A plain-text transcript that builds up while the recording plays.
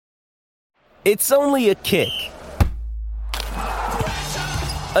It's only a kick,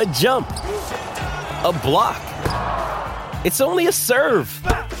 a jump, a block. It's only a serve.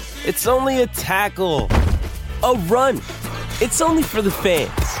 It's only a tackle, a run. It's only for the fans.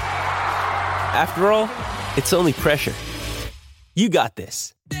 After all, it's only pressure. You got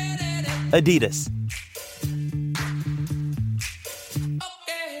this. Adidas.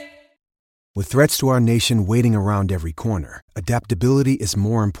 With threats to our nation waiting around every corner, adaptability is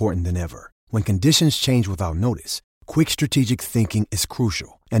more important than ever. When conditions change without notice, quick strategic thinking is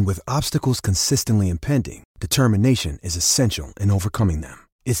crucial. And with obstacles consistently impending, determination is essential in overcoming them.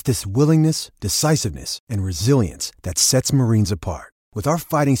 It's this willingness, decisiveness, and resilience that sets Marines apart. With our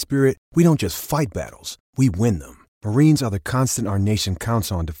fighting spirit, we don't just fight battles, we win them. Marines are the constant our nation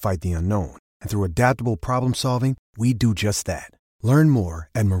counts on to fight the unknown. And through adaptable problem solving, we do just that. Learn more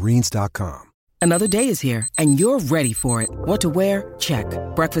at marines.com. Another day is here, and you're ready for it. What to wear? Check.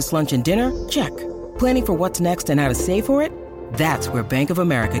 Breakfast, lunch, and dinner? Check. Planning for what's next and how to save for it? That's where Bank of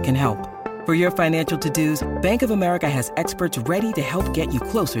America can help. For your financial to-dos, Bank of America has experts ready to help get you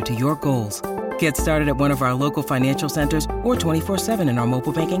closer to your goals. Get started at one of our local financial centers or 24/7 in our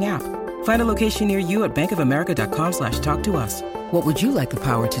mobile banking app. Find a location near you at bankofamerica.com/talktous. What would you like the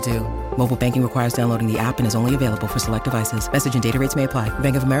power to do? Mobile banking requires downloading the app and is only available for select devices. Message and data rates may apply.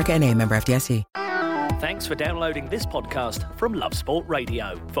 Bank of America NA, member FDIC. Thanks for downloading this podcast from Love Sport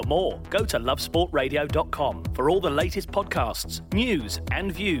Radio. For more, go to lovesportradio.com for all the latest podcasts, news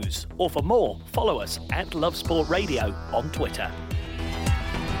and views. Or for more, follow us at Love Sport Radio on Twitter.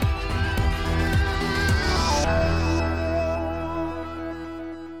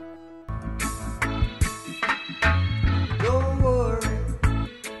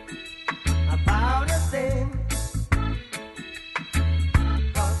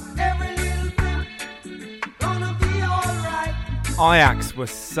 Ajax were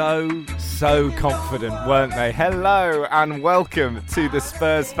so confident, weren't they? Hello and welcome to the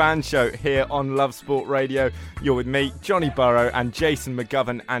Spurs Fan Show here on Love Sport Radio. You're with me, Johnny Burrow, and Jason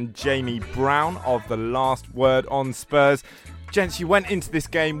McGovern and Jamie Brown of The Last Word on Spurs. Gents, you went into this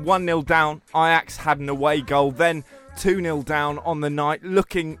game 1-0 down. Ajax had an away goal, then 2-0 down on the night,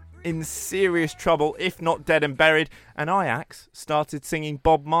 looking in serious trouble, if not dead and buried, and Ajax started singing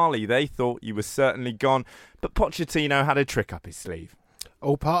Bob Marley. They thought you were certainly gone, but Pochettino had a trick up his sleeve.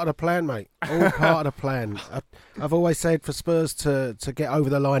 All part of the plan, mate. All part of the plan. I've always said for Spurs to get over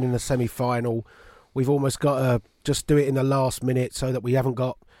the line in the semi-final, we've almost got to just do it in the last minute so that we haven't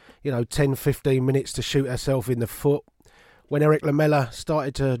got 10, 15 minutes to shoot ourselves in the foot. When Eric Lamela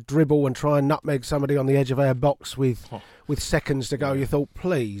started to dribble and try and nutmeg somebody on the edge of our box with seconds to go, you thought,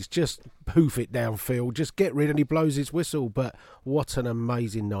 please, just poof it downfield, just get rid, and he blows his whistle. But what an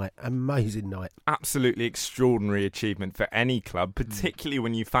amazing night, amazing night. Absolutely extraordinary achievement for any club, particularly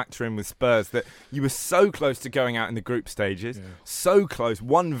when you factor in with Spurs that you were so close to going out in the group stages, so close,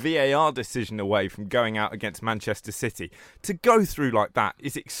 one VAR decision away from going out against Manchester City. To go through like that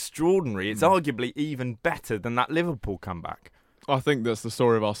is extraordinary. It's arguably even better than that Liverpool comeback. I think that's the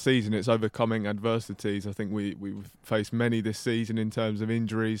story of our season. It's overcoming adversities. I think we've faced many this season in terms of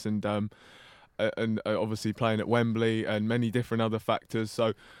injuries and obviously playing at Wembley and many different other factors.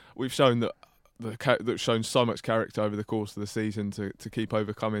 So we've shown that's shown so much character over the course of the season to keep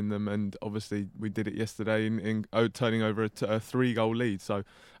overcoming them. And obviously we did it yesterday in turning over a 3-goal lead. So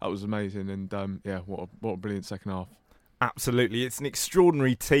that was amazing. And what a brilliant second half. Absolutely. It's an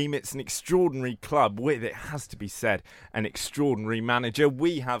extraordinary team. It's an extraordinary club with, it has to be said, an extraordinary manager.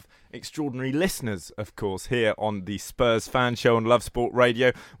 We have extraordinary listeners, of course, here on the Spurs Fan Show on Love Sport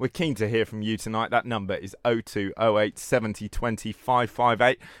Radio. We're keen to hear from you tonight. That number is 0208 70 20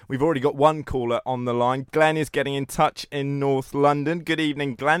 558. We've already got one caller on the line. Glenn is getting in touch in North London. Good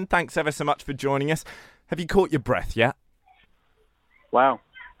evening, Glenn. Thanks ever so much for joining us. Have you caught your breath yet? Wow.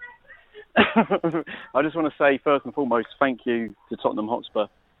 I just want to say, first and foremost, thank you to Tottenham Hotspur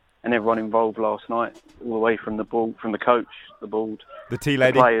and everyone involved last night, all the way from the coach, the board, the tea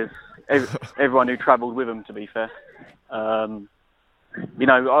lady, the players, everyone who travelled with them, to be fair. I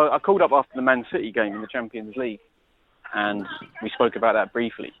called up after the Man City game in the Champions League, and we spoke about that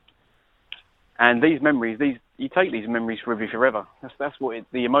briefly. And these memories, you take these memories with you forever. That's what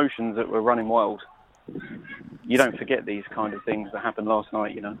the emotions that were running wild. You don't forget these kind of things that happened last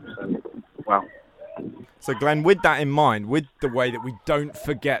night, So, wow. So, Glenn, with that in mind, with the way that we don't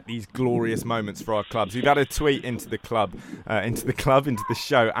forget these glorious moments for our clubs, we've had a tweet into the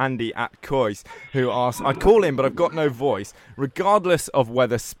show, Andy at Coyce, who asked, I call in, but I've got no voice. Regardless of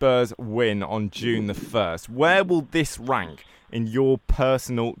whether Spurs win on June the 1st, where will this rank in your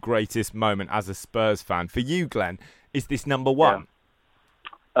personal greatest moment as a Spurs fan? For you, Glenn, is this number one?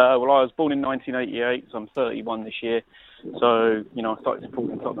 Well, I was born in 1988, so I'm 31 this year. So, I started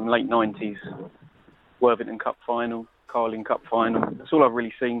supporting Tottenham late 90s. Worthington Cup final, Carling Cup final. That's all I've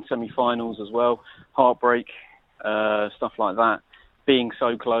really seen. Semi-finals as well. Heartbreak, stuff like that. Being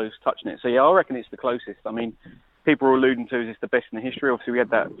so close, touching it. So, yeah, I reckon it's the closest. I mean, people are alluding to it's the best in the history. Obviously, we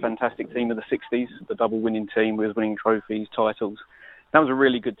had that fantastic team of the 60s, the double-winning team. We was winning trophies, titles. That was a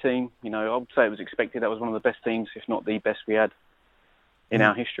really good team. I would say it was expected. That was one of the best teams, if not the best we had in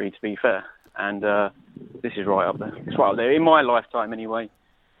our history, to be fair. And this is right up there. It's right up there, in my lifetime anyway.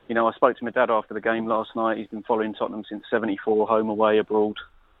 I spoke to my dad after the game last night. He's been following Tottenham since '74, home, away, abroad,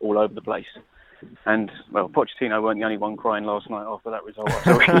 all over the place. And, well, Pochettino weren't the only one crying last night after that result.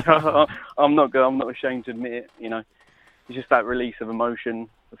 So, I'm not ashamed to admit it, It's just that release of emotion,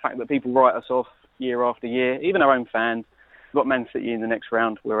 the fact that people write us off year after year, even our own fans. We've got Man City in the next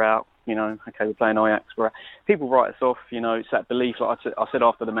round, we're out. Okay, we're playing Ajax, we're out. People write us off, it's that belief, like I said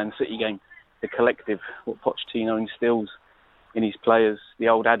after the Man City game, the collective, what Pochettino instills in his players, the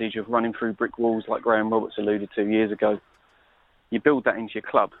old adage of running through brick walls like Graham Roberts alluded to years ago. You build that into your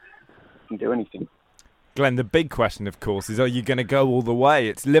club, you can do anything. Glenn, the big question, of course, is are you going to go all the way?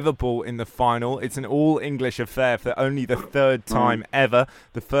 It's Liverpool in the final. It's an all-English affair for only the third time ever,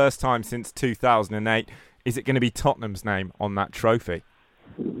 the first time since 2008. Is it going to be Tottenham's name on that trophy?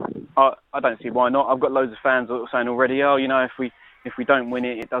 I don't see why not. I've got loads of fans saying already, if we don't win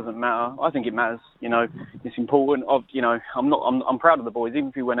it, it doesn't matter. I think it matters. It's important. I'm proud of the boys. Even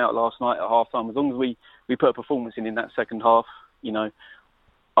if we went out last night at half time, as long as we put a performance in that second half,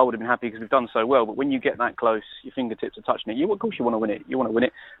 I would have been happy because we've done so well. But when you get that close, your fingertips are touching it. Of course you want to win it. You want to win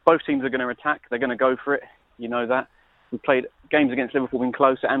it. Both teams are going to attack. They're going to go for it. You know that. We played games against Liverpool, been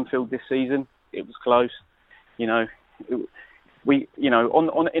close at Anfield this season. It was close. In a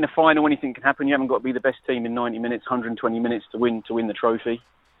final, anything can happen. You haven't got to be the best team in 90 minutes, 120 minutes to win the trophy.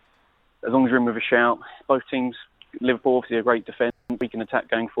 As long as you're in with a shout. Both teams, Liverpool obviously a great defence. We can attack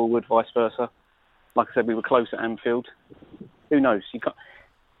going forward, vice versa. Like I said, we were close at Anfield. Who knows?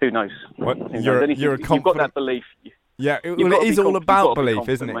 Who knows? You're you've got that belief. Yeah, it is all about belief,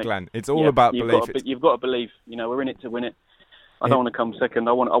 isn't it, Glenn? It's all about belief. You've got to believe. We're in it to win it. I don't want to come second.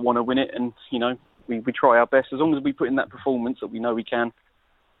 I want to win it, and we try our best. As long as we put in that performance that we know we can,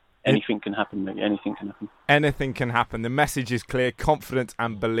 anything can happen, mate. Anything can happen. Anything can happen. The message is clear. Confidence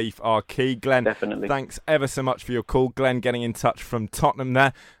and belief are key. Glenn, definitely. Thanks ever so much for your call. Glenn getting in touch from Tottenham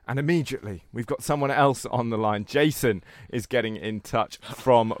there. And immediately, we've got someone else on the line. Jason is getting in touch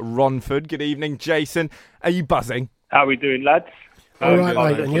from Romford. Good evening, Jason. Are you buzzing? How are we doing, lads? All right,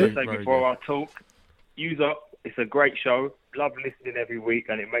 mate. And you? Before I talk, it's a great show. Love listening every week,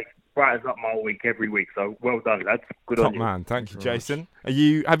 and it brightens up my week every week. So well done, lads. Good on you. Top man. Thank you, Jason.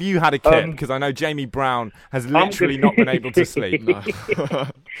 Have you had a kip? Because I know Jamie Brown has literally not been able to sleep. Do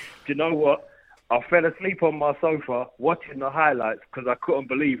you know what? I fell asleep on my sofa watching the highlights because I couldn't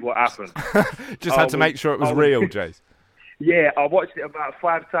believe what happened. Just had to make sure it was real, Jace. Yeah, I watched it about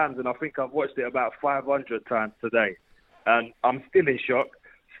 5 times, and I think I've watched it about 500 times today. And I'm still in shock.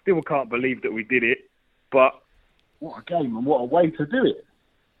 Still can't believe that we did it. But what a game and what a way to do it.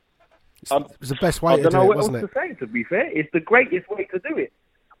 It was the best way to do it, wasn't it? I don't know what else to say, to be fair. It's the greatest way to do it.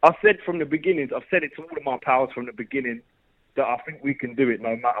 I said from the beginning, I've said it to all of my pals from the beginning, that I think we can do it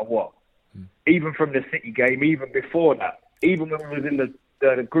no matter what. Even from the City game, even before that, even when we was in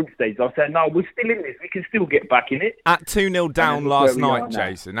the group stage, I said, no, we're still in this. We can still get back in it. At 2-0 down last night,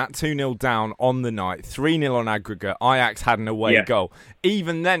 Jason, at 2-0 down on the night, 3-0 on aggregate, Ajax had an away goal.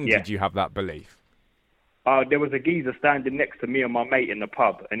 Even then, did you have that belief? There was a geezer standing next to me and my mate in the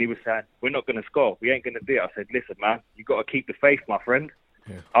pub, and he was saying, we're not going to score. We ain't going to do it. I said, listen, man, you got to keep the faith, my friend.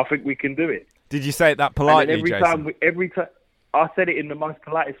 Yeah. I think we can do it. Did you say it that politely, Jason? Every time, I said it in the most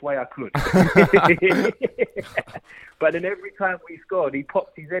politest way I could. But then every time we scored, he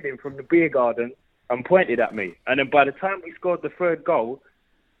popped his head in from the beer garden and pointed at me. And then by the time we scored the third goal,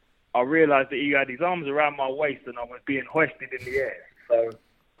 I realised that he had his arms around my waist and I was being hoisted in the air. So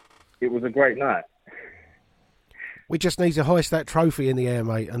it was a great night. We just need to hoist that trophy in the air,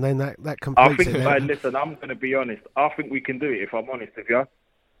 mate, and then that completes it. Listen, I'm going to be honest. I think we can do it, if I'm honest with you.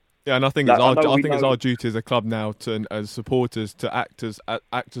 Yeah, and I think it's our duty as a club now, as supporters, to act as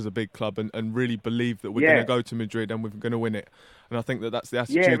a big club and really believe that we're going to go to Madrid and we're going to win it. And I think that's the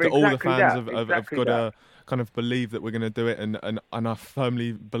attitude that all the fans have got to kind of believe that we're going to do it, and I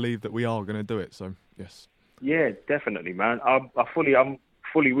firmly believe that we are going to do it. So yes. Yeah, definitely, man. I'm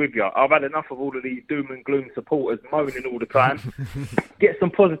fully with you. I've had enough of all of these doom and gloom supporters moaning all the time. Get some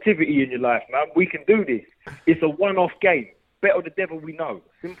positivity in your life, man. We can do this. It's a one-off game. Better the devil we know.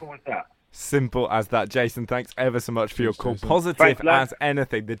 Simple as that. Simple as that. Jason, thanks ever so much for your call. Jason. Positive Thanks, lad. as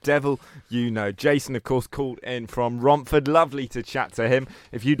anything. The devil you know. Jason, of course, called in from Romford. Lovely to chat to him.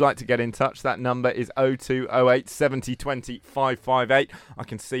 If you'd like to get in touch, that number is 0208 70 20 558. I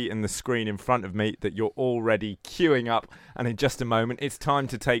can see in the screen in front of me that you're already queuing up. And in just a moment, it's time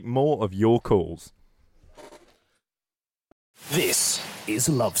to take more of your calls. This is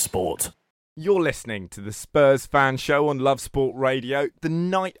Love Sport. You're listening to the Spurs Fan Show on Love Sport Radio. The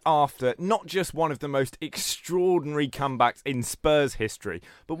night after, not just one of the most extraordinary comebacks in Spurs history,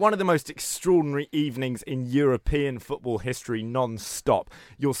 but one of the most extraordinary evenings in European football history non-stop.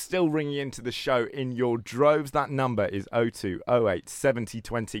 You're still ringing into the show in your droves. That number is 0208 70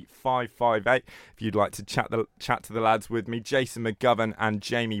 20 558. If you'd like to chat to the lads with me, Jason McGovern and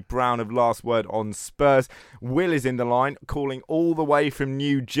Jamie Brown of Last Word on Spurs. Will is in the line, calling all the way from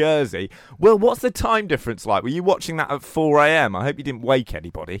New Jersey. Will, what's the time difference like? Were you watching that at 4 a.m? I hope you didn't wake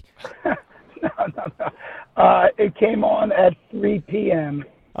anybody. No. It came on at 3 p.m.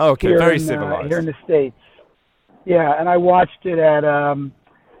 Oh, okay, very civilized. Here in the States. Yeah, and I watched it at,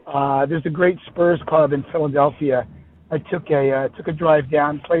 there's a great Spurs club in Philadelphia. I took a drive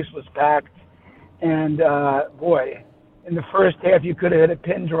down. The place was packed. And, boy, in the first half you could have hit a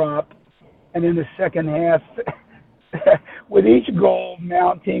pin drop. And in the second half... with each goal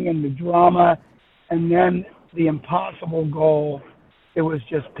mounting and the drama and then the impossible goal, it was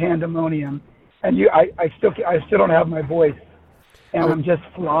just pandemonium. And I still don't have my voice, and I'm just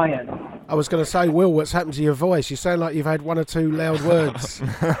flying. I was going to say, Will, what's happened to your voice? You sound like you've had one or two loud words.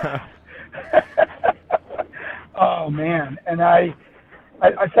 Oh, man. And I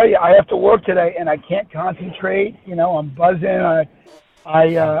tell you, I have to work today, and I can't concentrate. You know, I'm buzzing.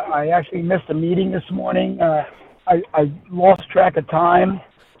 I actually missed a meeting this morning. I lost track of time,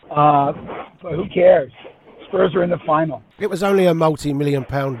 but who cares? Spurs are in the final. It was only a multi-million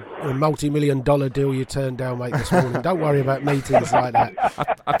dollar deal you turned down, mate, this morning. Don't worry about meetings like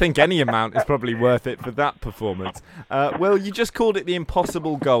that. I think any amount is probably worth it for that performance. Well, you just called it the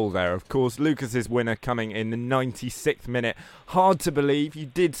impossible goal there. Of course, Lucas's winner coming in the 96th minute. Hard to believe. You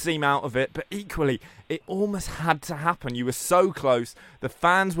did seem out of it, but equally, it almost had to happen. You were so close. The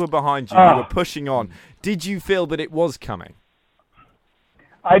fans were behind you. You were pushing on. Did you feel that it was coming?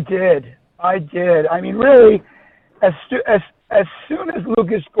 I did. I mean, really, as soon as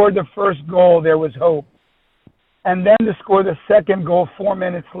Lucas scored the first goal, there was hope. And then to score the second goal 4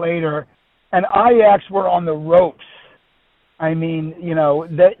 minutes later, and Ajax were on the ropes. I mean, you know,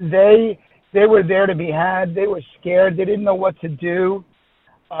 they were there to be had. They were scared. They didn't know what to do.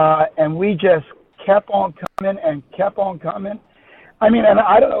 And we just kept on coming and kept on coming. I mean, and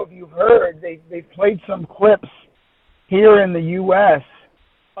I don't know if you've heard, they played some clips here in the U.S.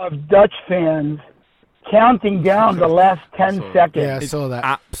 of Dutch fans counting down the last 10 seconds. Yeah, I saw that.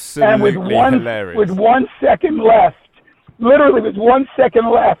 Absolutely and hilarious. With 1 second left, literally with 1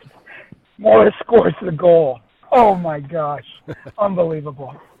 second left, Morris scores the goal. Oh, my gosh.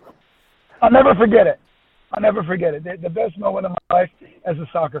 Unbelievable. I'll never forget it. The best moment of my life as a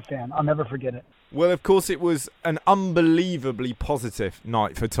soccer fan. I'll never forget it. Well, of course, it was an unbelievably positive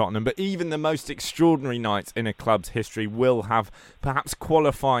night for Tottenham, but even the most extraordinary nights in a club's history will have perhaps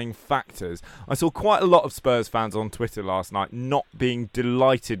qualifying factors. I saw quite a lot of Spurs fans on Twitter last night not being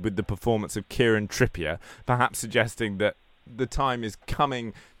delighted with the performance of Kieran Trippier, perhaps suggesting that the time is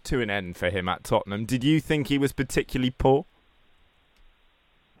coming to an end for him at Tottenham. Did you think he was particularly poor?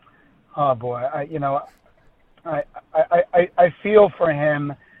 Oh, boy. I feel for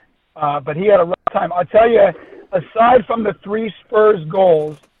him, but he had a rough time. I'll tell you, aside from the 3 Spurs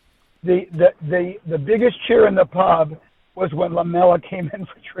goals, the biggest cheer in the pub was when Lamela came in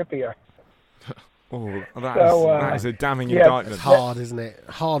for Trippier. Oh, that is a damning indictment. It's hard, isn't it?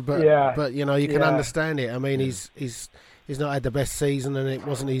 Hard, but you know, you can understand it. I mean, he's not had the best season, and it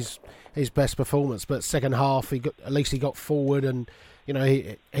wasn't his best performance. But second half, at least he got forward, and you know,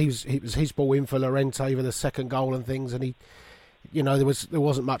 he was his ball in for Llorente for the second goal and things, and there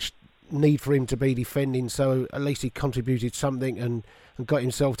wasn't much need for him to be defending, so at least he contributed something and got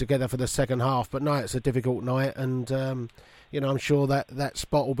himself together for the second half. But no, it's a difficult night, and I'm sure that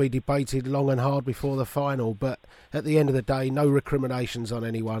spot will be debated long and hard before the final. But at the end of the day, no recriminations on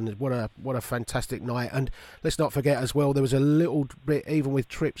anyone. What a fantastic night. And let's not forget as well, there was a little bit, even with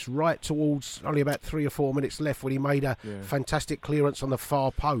Trips, right towards only about 3 or 4 minutes left when he made a fantastic clearance on the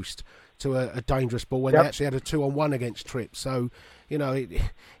far post to a dangerous ball when they actually had a 2-on-1 against Trips. So, you know,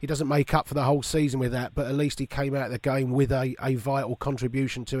 he doesn't make up for the whole season with that, but at least he came out of the game with a vital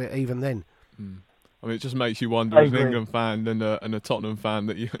contribution to it even then. I mean, it just makes you wonder as an England fan and a Tottenham fan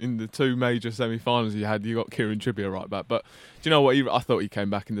that in the two major semi-finals you got Kieran Trippier right back. But do you know what? I thought he came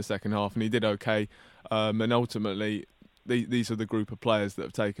back in the second half and he did okay. And ultimately, these are the group of players that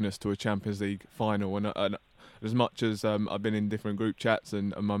have taken us to a Champions League final. And as much as I've been in different group chats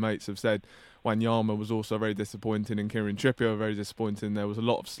and my mates have said Wanyama was also very disappointing and Kieran Trippier very disappointing, there was a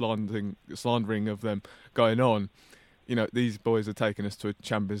lot of slandering of them going on. You know, these boys are taking us to a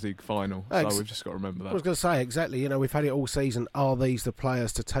Champions League final, so we've just got to remember that. I was going to say, exactly, you know, we've had it all season. Are these the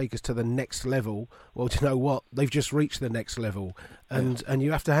players to take us to the next level? Well, do you know what? They've just reached the next level, and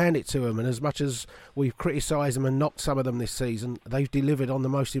you have to hand it to them. And as much as we've criticised them and knocked some of them this season, they've delivered on the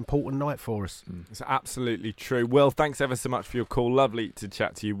most important night for us. It's absolutely true. Will, thanks ever so much for your call. Lovely to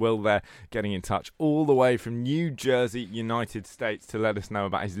chat to you. Will there, getting in touch all the way from New Jersey, United States, to let us know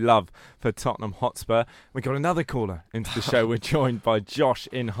about his love for Tottenham Hotspur. We got another caller into the show. We're joined by Josh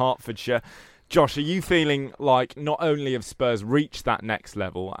in Hertfordshire. Josh, are you feeling like not only have Spurs reached that next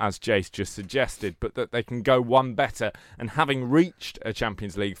level, as Jace just suggested, but that they can go one better and, having reached a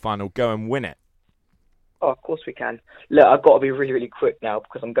Champions League final, go and win it? Oh, of course we can. Look, I've got to be really, really quick now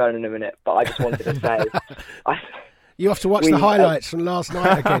because I'm going in a minute, but I just wanted to say... You have to watch the highlights from last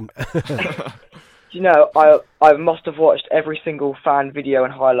night again. You know, I must have watched every single fan video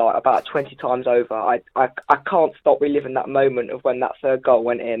and highlight about 20 times over. I can't stop reliving that moment of when that third goal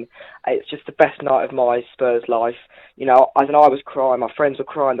went in. It's just the best night of my Spurs life. You know, I was crying, my friends were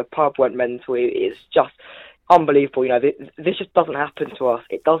crying, the pub went mental. It's just unbelievable. You know, this just doesn't happen to us.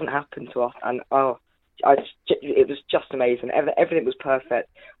 It doesn't happen to us. And it was just amazing. Everything was perfect,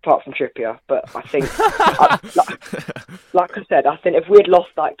 apart from Trippier. But I think, like I said, I think if we had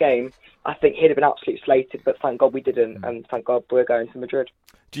lost that game, I think he'd have been absolutely slated, but thank God we didn't, and thank God we're going to Madrid.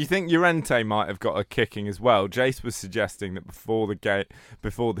 Do you think Llorente might have got a kicking as well? Jace was suggesting that before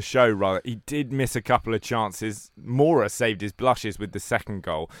the show, he did miss a couple of chances. Mora saved his blushes with the second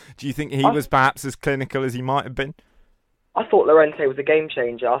goal. Do you think he was perhaps as clinical as he might have been? I thought Llorente was a game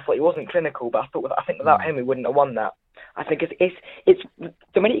changer. I thought he wasn't clinical, but I think without him we wouldn't have won that. I think it's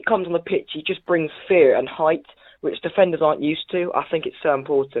the minute he comes on the pitch, he just brings fear and height, which defenders aren't used to. I think it's so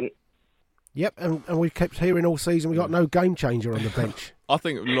important. Yep, and we kept hearing all season we got no game changer on the bench. I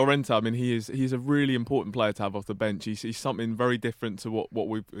think Llorente, I mean, he's a really important player to have off the bench. He's something very different to what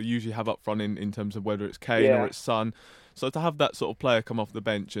we usually have up front in terms of whether it's Kane or it's Son. So to have that sort of player come off the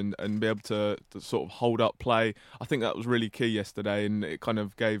bench and be able to sort of hold up play, I think that was really key yesterday, and it kind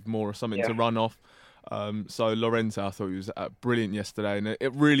of gave Mora something to run off. So Llorente, I thought he was brilliant yesterday, and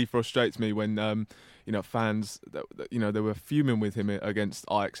it really frustrates me when fans they were fuming with him against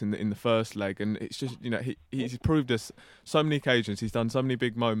Ajax in the first leg, and it's just he's proved us so many occasions, he's done so many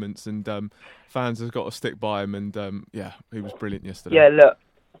big moments, and fans have got to stick by him, and he was brilliant yesterday. Yeah, look,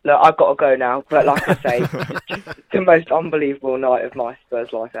 I've got to go now, but like I say, the most unbelievable night of my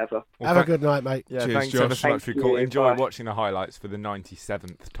Spurs life ever. Have a good night, mate. Yeah, cheers, thanks Josh. ever so much for your call. Enjoy Bye. watching the highlights for the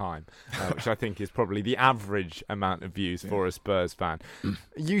 97th time, which I think is probably the average amount of views for a Spurs fan.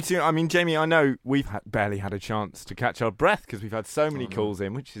 You two, I mean, Jamie, I know we've barely had a chance to catch our breath because we've had so many calls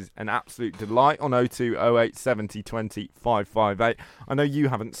in, which is an absolute delight on 02 08 70 20 558. I know you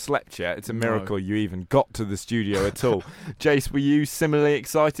haven't slept yet. It's a miracle you even got to the studio at all. Jace, were you similarly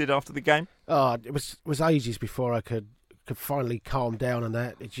excited after the game? Oh, it was ages before I could finally calm down on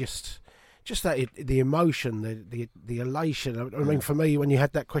that. It just that the emotion, the elation. I mean, for me, when you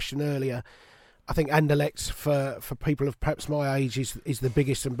had that question earlier, I think Anderlecht for people of perhaps my age is the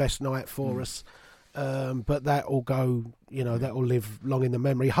biggest and best night for us. But that will go, that will live long in the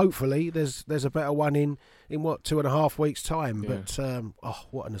memory. Hopefully, there's a better one in 2.5 weeks' time. Yeah. But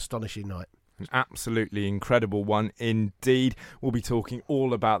what an astonishing night. An absolutely incredible one indeed. We'll be talking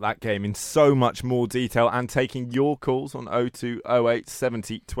all about that game in so much more detail and taking your calls on 02 08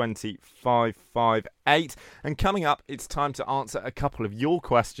 70 20 558. And coming up, it's time to answer a couple of your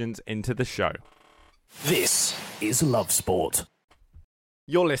questions into the show. This is Love Sport.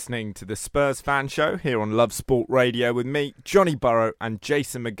 You're listening to the Spurs Fan Show here on Love Sport Radio with me, Johnny Burrow, and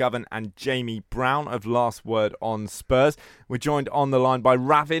Jason McGovern and Jamie Brown of Last Word on Spurs. We're joined on the line by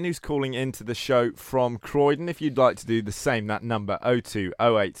Ravin, who's calling into the show from Croydon. If you'd like to do the same, that number 02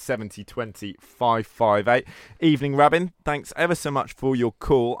 08 70 20 558. Evening, Ravin. Thanks ever so much for your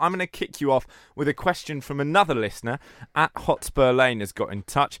call. I'm going to kick you off with a question from another listener. At Hotspur Lane has got in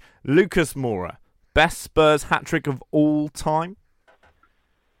touch. Lucas Moura, best Spurs hat-trick of all time?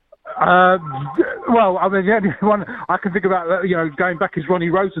 Well, I mean, the only one I can think about, going back is Ronnie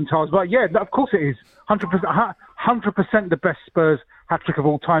Rosenthal's. But yeah, of course it is. 100% the best Spurs hat-trick of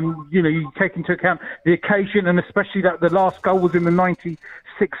all time. You know, you take into account the occasion, and especially that the last goal was in the 96th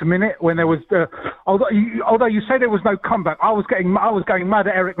minute when there was. Although you say there was no comeback, I was going mad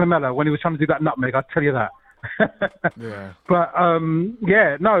at Eric Lamela when he was trying to do that nutmeg. I tell you that. Yeah. But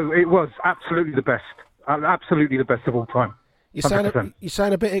it was absolutely the best. Absolutely the best of all time. You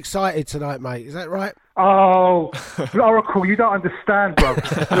sound a bit excited tonight, mate. Is that right? Oh, Oracle, you don't understand, bro.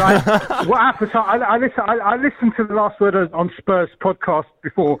 Like, what happened? So I listened to the Last Word on Spurs podcast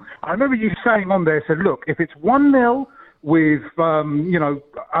before. I remember you saying on there, said, look, if it's 1-0 with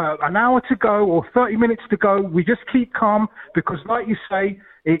an hour to go or 30 minutes to go, we just keep calm because, like you say,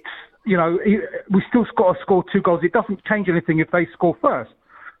 it's we still got to score 2 goals. It doesn't change anything if they score first.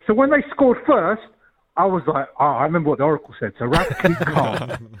 So when they scored first, I was like, I remember what the Oracle said. So Rav, keep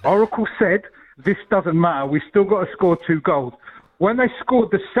calm. Oracle said, this doesn't matter. We still got to score 2 goals. When they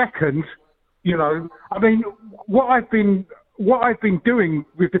scored the second, what I've been doing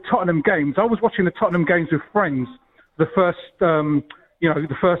with the Tottenham games, I was watching the Tottenham games with friends, the first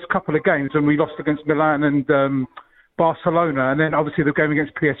couple of games when we lost against Milan and Barcelona, and then obviously the game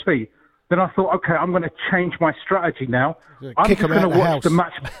against PSV. Then I thought, okay, I'm going to change my strategy now. I'm just going to watch the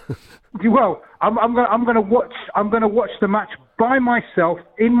match. Well, I'm going to watch the match by myself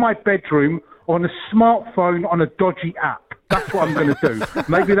in my bedroom on a smartphone on a dodgy app. That's what I'm going to do.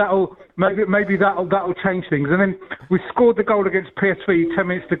 Maybe that'll change things. And then we scored the goal against PSV 10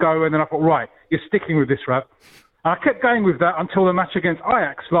 minutes to go, and then I thought, right, you're sticking with this, Rav. And I kept going with that until the match against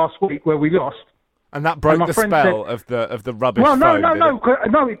Ajax last week where we lost. And that broke the spell of the rubbish. Well, no,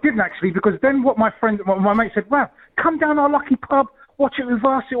 phone, no, it didn't actually, because then what my mate said, "Wow, come down our lucky pub, watch it with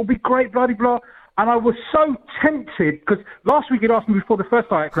us. It'll be great, bloody blah." And I was so tempted because last week he'd asked me before the first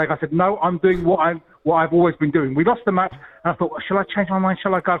Ajax leg. I said, "No, I'm doing what I've always been doing." We lost the match, and I thought, "Shall I change my mind?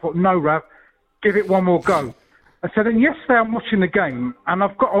 Shall I go?" I thought, "No, Rav, give it one more go." And so then yesterday I'm watching the game, and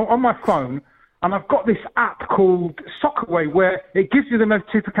I've got on my phone, and I've got this app called Soccerway where it gives you the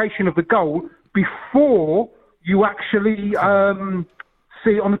notification of the goal before you actually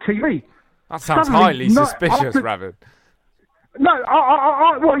see it on the TV. That sounds highly suspicious, Raven. No,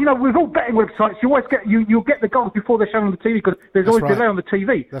 well, with all betting websites, you always you'll get the goals before they're shown on the TV because there's always delay on the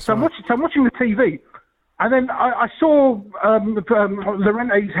TV. So I'm watching the TV, and then I saw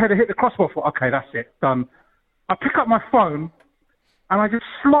Llorente's header hit the crossbar. I thought, okay, that's it, done. I pick up my phone, and I just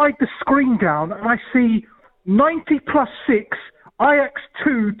slide the screen down, and I see 90+6. Ajax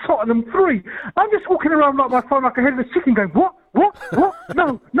 2, Tottenham 3. I'm just walking around like my phone like a head of a chicken going, what?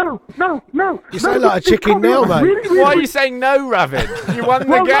 No. You sound like a chicken now, mate. Really, why are you saying no, Raven? You won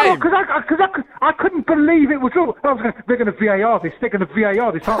the game. No, because I couldn't believe it was all. They're going to VAR this. They're going to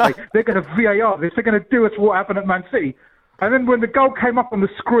VAR this, aren't they? They're going to VAR this. They're going to do us what happened at Man City. And then when the goal came up on the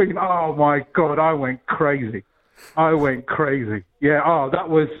screen, oh, my God, I went crazy. Yeah, that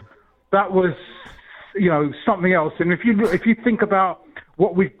was something else. And if you think about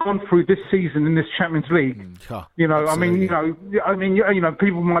what we've gone through this season in this Champions League, people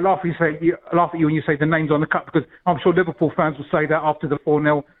might laugh at you when you say the names on the cup, because I'm sure Liverpool fans will say that after the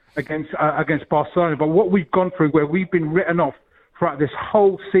 4-0 against Barcelona. But what we've gone through, where we've been written off throughout this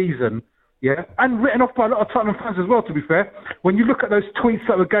whole season, yeah, and written off by a lot of Tottenham fans as well, to be fair. When you look at those tweets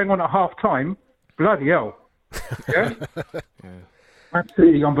that were going on at half-time, bloody hell. Yeah?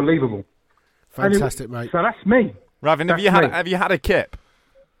 Absolutely unbelievable. Fantastic, mate. So that's me. Raven, have you had a kip?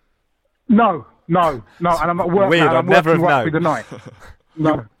 No, and I'm at work Weird, now. I'd never have known. Through the night.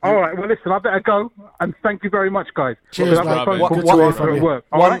 No. All right, well, listen, I better go, and thank you very much, guys. Cheers, Raven.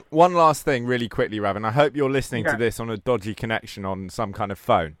 One last thing, really quickly, Raven. I hope you're listening to this on a dodgy connection on some kind of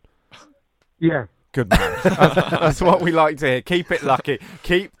phone. Yeah. Good man. That's what we like to hear. Keep it lucky.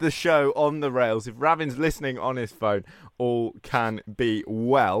 Keep the show on the rails. If Raven's listening on his phone, all can be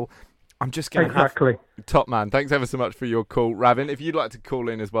well. I'm just going to have... Top man, thanks ever so much for your call, Raven. If you'd like to call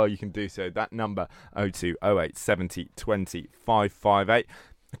in as well, you can do so. That number, 02 08 70 20 558.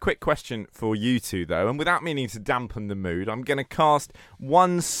 A quick question for you two, though, and without meaning to dampen the mood, I'm going to cast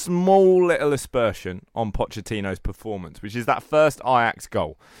one small little aspersion on Pochettino's performance, which is that first Ajax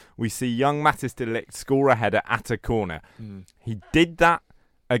goal. We see young Matthijs de Ligt score a header at a corner. He did that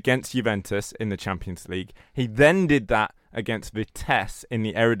against Juventus in the Champions League. He then did that against Vitesse in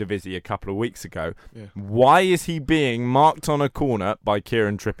the Eredivisie a couple of weeks ago. Yeah. Why is he being marked on a corner by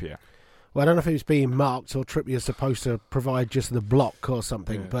Kieran Trippier? Well, I don't know if he was being marked or Trippier's supposed to provide just the block or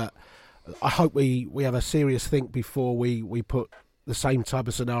something, but I hope we have a serious think before we put the same type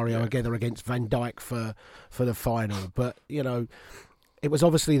of scenario together against Van Dijk for the final. But, it was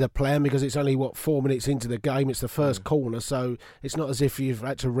obviously the plan because it's only 4 minutes into the game. It's the first corner, so it's not as if you've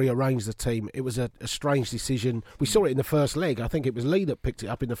had to rearrange the team. It was a strange decision. We saw it in the first leg. I think it was Lee that picked it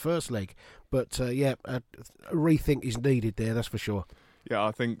up in the first leg. But a rethink is needed there, that's for sure. Yeah,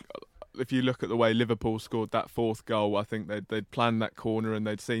 I think if you look at the way Liverpool scored that fourth goal, I think they'd planned that corner and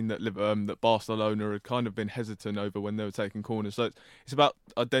they'd seen that that Barcelona had kind of been hesitant over when they were taking corners. So it's about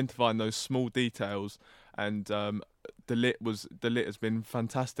identifying those small details. And De Ligt has been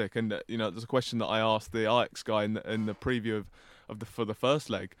fantastic. And there's a question that I asked the Ajax guy in the preview for the first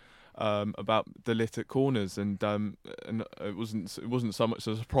leg about De Ligt at corners, and it wasn't so much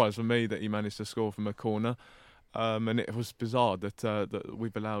a surprise for me that he managed to score from a corner. And it was bizarre that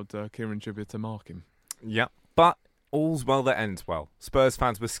we've allowed Kieran Trippier to mark him. Yeah, but all's well that ends well. Spurs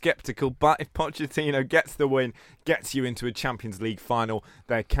fans were sceptical, but if Pochettino gets the win, gets you into a Champions League final,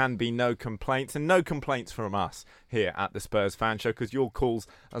 there can be no complaints, and no complaints from us here at the Spurs Fan Show, because your calls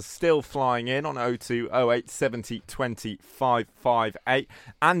are still flying in on 02 08 70 20 558.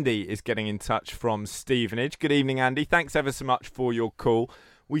 Andy is getting in touch from Stevenage. Good evening, Andy. Thanks ever so much for your call.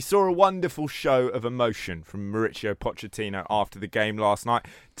 We saw a wonderful show of emotion from Mauricio Pochettino after the game last night.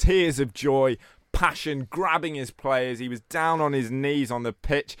 Tears of joy, passion, grabbing his players. He was down on his knees on the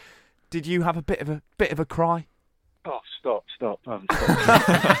pitch. Did you have a bit of a cry? Oh, stop!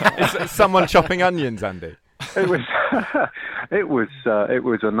 Is someone chopping onions, Andy? It was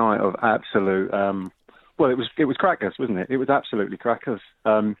a night of absolute. It was crackers, wasn't it? It was absolutely crackers.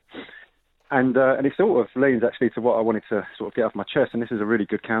 And it sort of leans actually to what I wanted to sort of get off my chest. And this is a really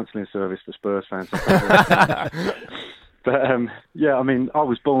good counselling service for Spurs fans. But I mean, I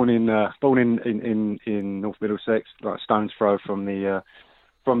was born in North Middlesex, like a stone's throw from the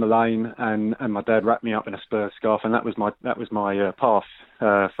lane, and my dad wrapped me up in a Spurs scarf, and that was my path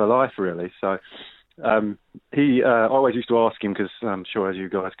for life, really. So I always used to ask him, because I'm sure, as you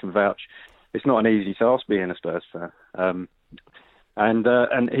guys can vouch, it's not an easy task being a Spurs fan. And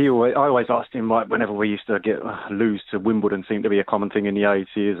I always asked him, like, whenever we used to lose to Wimbledon, seemed to be a common thing in the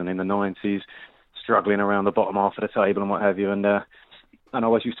 80s and in the 90s, struggling around the bottom half of the table and what have you. And I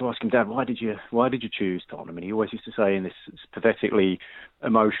always used to ask him, Dad, why did you choose Tottenham? And he always used to say in this pathetically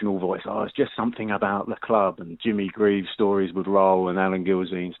emotional voice, it's just something about the club. And Jimmy Greaves stories would roll, and Alan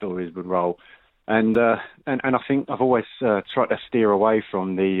Gilzean stories would roll. And I think I've always tried to steer away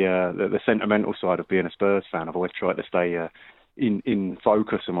from the sentimental side of being a Spurs fan. I've always tried to stay in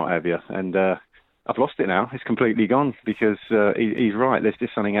focus and what have you, and I've lost it now. It's completely gone, because he's right. There's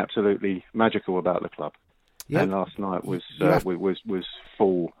just something absolutely magical about the club. Yep. And last night was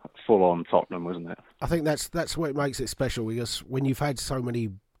full on Tottenham, wasn't it? I think that's what makes it special, because when you've had so many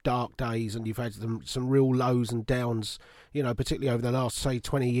dark days and you've had some real lows and downs, particularly over the last, say,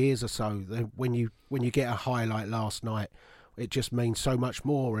 20 years or so, when you get a highlight last night, it just means so much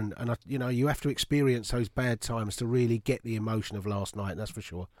more, and you have to experience those bad times to really get the emotion of last night. That's for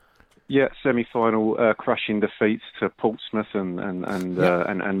sure. Yeah, semi-final crushing defeats to Portsmouth and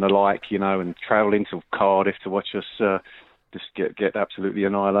the like, and travelling to Cardiff to watch us just get absolutely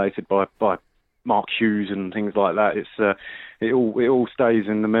annihilated by Mark Hughes and things like that. It all stays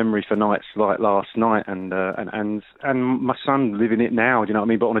in the memory for nights like last night, and my son living it now. Do you know what I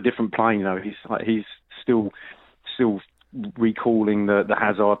mean? But on a different plane, he's still recalling the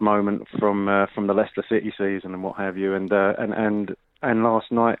Hazard moment from the Leicester City season and what have you, and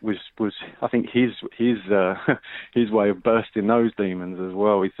last night was I think his way of bursting those demons as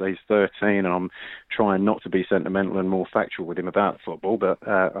well. He's 13, and I'm trying not to be sentimental and more factual with him about football, but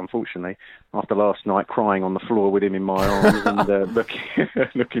unfortunately, after last night crying on the floor with him in my arms and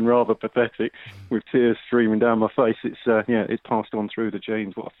looking rather pathetic with tears streaming down my face, it's passed on through the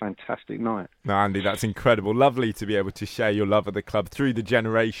genes. What a fantastic night. No, Andy, that's incredible. Lovely to be able to share your love of the club through the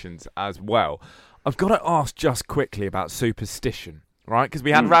generations as well. I've got to ask just quickly about superstition, right? Because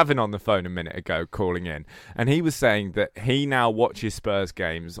we had Ravin on the phone a minute ago calling in, and he was saying that he now watches Spurs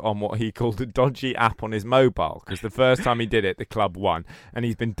games on what he called a dodgy app on his mobile, because the first time he did it, the club won, and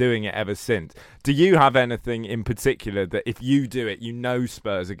he's been doing it ever since. Do you have anything in particular that if you do it,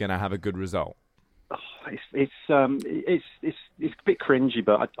 Spurs are going to have a good result? It's a bit cringy,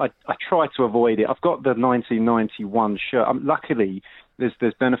 but I try to avoid it. I've got the 1991 shirt. Luckily,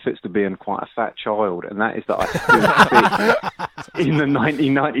 there's benefits to being quite a fat child, and that is that I still fit in the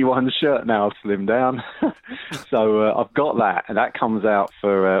 1991 shirt now. I've slimmed down, so I've got that, and that comes out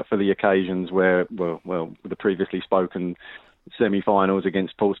for the occasions where, well, the previously spoken semi-finals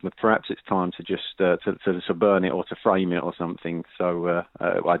against Portsmouth. Perhaps it's time to just to burn it or to frame it or something. So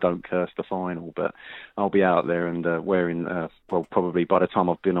I don't curse the final, but I'll be out there and wearing. Well, probably by the time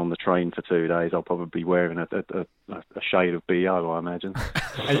I've been on the train for 2 days, I'll probably be wearing a shade of BO, I imagine.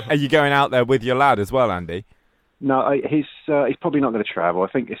 Are you going out there with your lad as well, Andy? No, he's probably not going to travel. I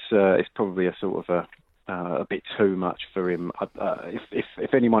think it's probably a sort of a bit too much for him.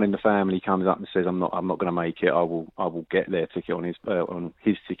 If anyone in the family comes up and says I'm not going to make it, I will get their ticket on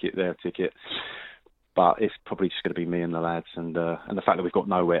his ticket, their ticket. But it's probably just going to be me and the lads, and the fact that we've got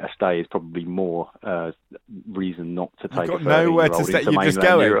nowhere to stay is probably more reason not to take. You've got nowhere to stay. You're just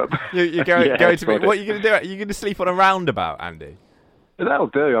going. You're going. Yeah, going to be, what are you going to do? Are you going to sleep on a roundabout, Andy? That'll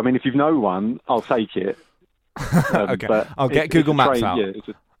do. I mean, if you've know one, I'll take it. Okay, but I'll get Google Maps out. Yeah,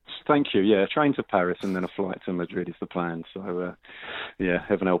 thank you. Yeah, a train to Paris and then a flight to Madrid is the plan. So,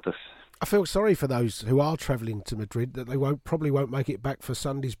 heaven help us. I feel sorry for those who are travelling to Madrid that they probably won't make it back for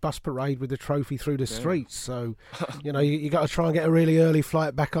Sunday's bus parade with the trophy through the streets. So, you got to try and get a really early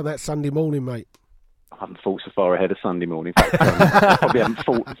flight back on that Sunday morning, mate. I haven't thought so far ahead of Sunday morning. In fact, I probably haven't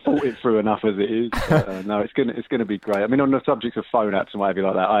thought it through enough as it is. But, no, it's going to be great. I mean, on the subject of phone apps and whatever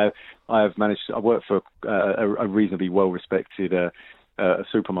like that, I work for a reasonably well respected a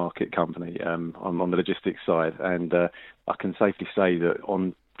supermarket company on the logistics side, and I can safely say that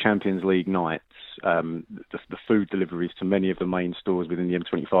on Champions League nights, the food deliveries to many of the main stores within the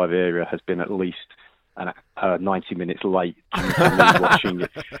M25 area has been at least 90 minutes late watching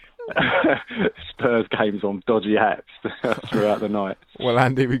Spurs games on dodgy apps throughout the night. Well,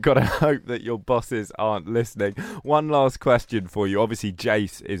 Andy, we've got to hope that your bosses aren't listening. One last question for you. Obviously,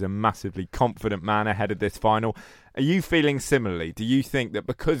 Jace is a massively confident man ahead of this final. Are you feeling similarly? Do you think that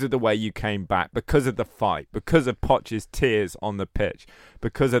because of the way you came back, because of the fight, because of Poch's tears on the pitch,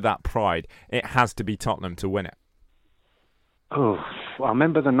 because of that pride, it has to be Tottenham to win it? Oh, I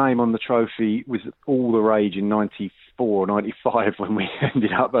remember the name on the trophy was all the rage in 94, 95 when we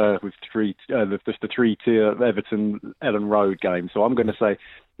ended up with the three-tier Everton Ellen Road game. So I'm going to say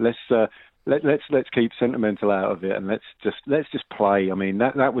let's keep sentimental out of it and let's just play. I mean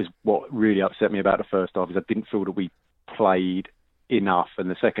that was what really upset me about the first half, is I didn't feel that we played enough, and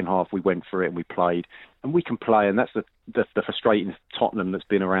the second half we went for it and we played, and we can play, and that's the frustrating Tottenham that's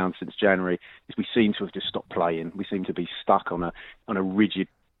been around since January, is we seem to have just stopped playing. We seem to be stuck on a rigid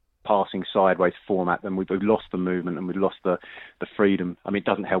passing sideways format, and we've lost the movement and we've lost the freedom. I mean, it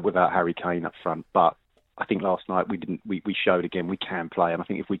doesn't help without Harry Kane up front, but I think last night we showed again we can play, and I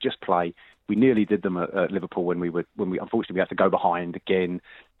think if we just play, we nearly did them at Liverpool when we unfortunately we had to go behind again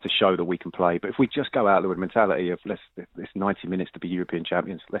to show that we can play. But if we just go out there with the mentality of it's 90 minutes to be European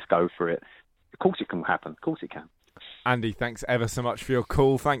champions, let's go for it. Of course it can happen. Of course it can. Andy, thanks ever so much for your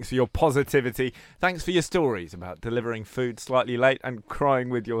call. Thanks for your positivity. Thanks for your stories about delivering food slightly late and crying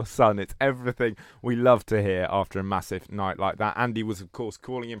with your son. It's everything we love to hear after a massive night like that. Andy was, of course,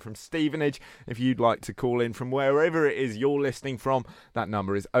 calling in from Stevenage. If you'd like to call in from wherever it is you're listening from, that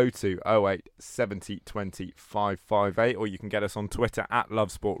number is 0208 70 20 558, or you can get us on Twitter at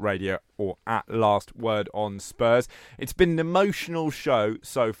LoveSportRadio or at Last Word on Spurs. It's been an emotional show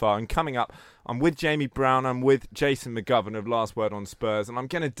so far, and coming up, I'm with Jamie Brown, I'm with Jason McGovern of Last Word on Spurs, and I'm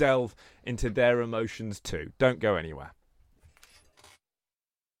going to delve into their emotions too. Don't go anywhere.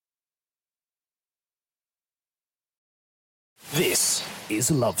 This is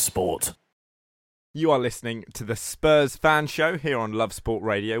Love Sport. You are listening to the Spurs Fan Show here on Love Sport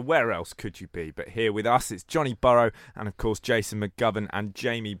Radio. Where else could you be but here with us? It's Johnny Burrow and, of course, Jason McGovern and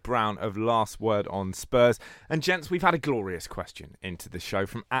Jamie Brown of Last Word on Spurs. And, gents, we've had a glorious question into the show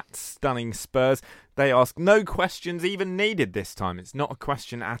from @StunningSpurs. They ask, no questions even needed this time. It's not a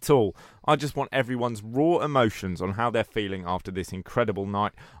question at all. I just want everyone's raw emotions on how they're feeling after this incredible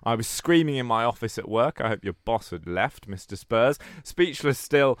night. I was screaming in my office at work. I hope your boss had left, Mr. Spurs. Speechless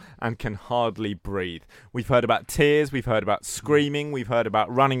still and can hardly breathe. We've heard about tears. We've heard about screaming. We've heard about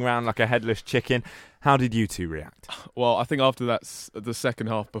running around like a headless chicken. How did you two react? Well, I think after the second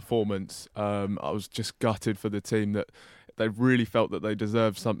half performance, I was just gutted for the team that they really felt that they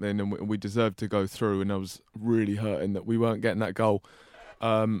deserved something and we deserved to go through, and I was really hurting that we weren't getting that goal.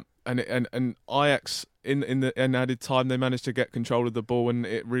 And Ajax in the added time, they managed to get control of the ball, and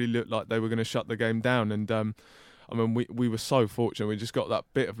it really looked like they were going to shut the game down. And I mean, we were so fortunate. We just got that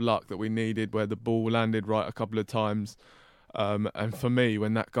bit of luck that we needed, where the ball landed right a couple of times. And for me,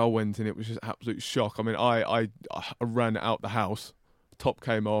 when that goal went in, it was just absolute shock. I mean, I ran out the house. Top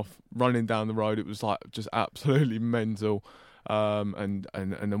came off, running down the road. It was like just absolutely mental. And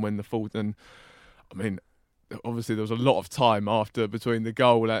then when the fourth, and I mean, obviously there was a lot of time between the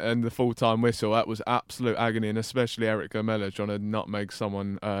goal and the full-time whistle. That was absolute agony, and especially Eric Gomella trying to nutmeg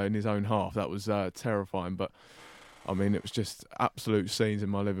someone in his own half. That was terrifying, but I mean, it was just absolute scenes in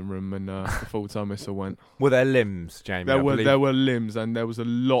my living room when the full-time whistle went. Were there limbs, Jamie? There were limbs, and there was a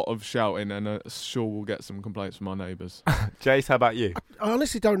lot of shouting, and sure we'll get some complaints from our neighbours. Jace, how about you? I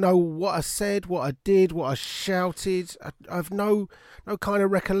honestly don't know what I said, what I did, what I shouted. I've no kind of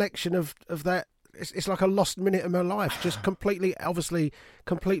recollection of that. It's like a lost minute of my life, just completely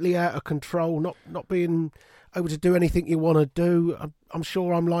out of control, not being able to do anything you want to do. I'm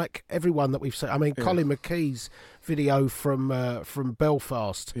sure I'm like everyone that we've seen. I mean, yeah. Colin McKee's video from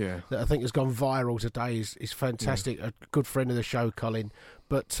Belfast that I think has gone viral today is fantastic. Yeah. A good friend of the show, Colin.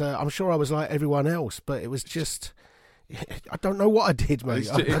 But I'm sure I was like everyone else, but it was just... I don't know what I did, mate.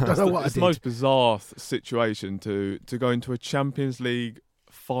 I don't know what I did. It's the most bizarre situation to go into a Champions League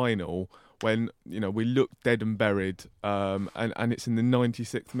final when, you know, we look dead and buried, and it's in the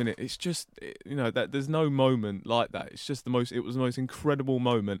 96th minute. It's just, you know, that there's no moment like that. It's just it was the most incredible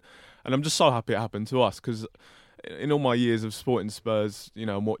moment, and I'm just so happy it happened to us, because in all my years of supporting Spurs, you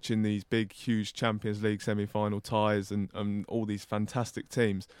know, I'm watching these big, huge Champions League semi-final ties and all these fantastic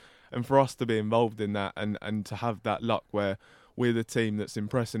teams, and for us to be involved in that and to have that luck where we're the team that's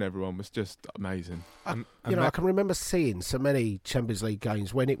impressing everyone was just amazing. I can remember seeing so many Champions League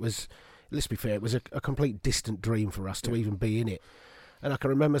games when it was, let's be fair, it was a complete distant dream for us to even be in it. And I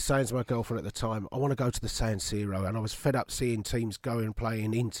can remember saying to my girlfriend at the time, I want to go to the San Siro, and I was fed up seeing teams go and play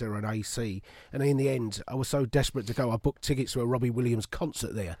in Inter and AC. And in the end, I was so desperate to go, I booked tickets to a Robbie Williams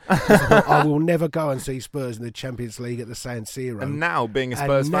concert there. I thought, I will never go and see Spurs in the Champions League at the San Siro. And now, being a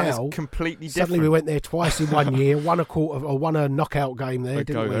Spurs fan is completely different. Suddenly we went there twice in 1 year, won a knockout game there,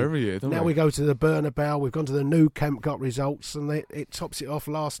 didn't we? Go there every year, don't we? Now we go to the Bernabeu, we've gone to the Nou Camp, got results, and it tops it off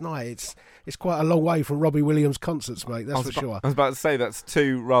last night. It's quite a long way from Robbie Williams concerts, mate, that's for sure. I was about to say, that's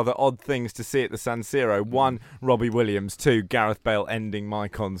two rather odd things to see at the San Siro. One, Robbie Williams. Two, Gareth Bale ending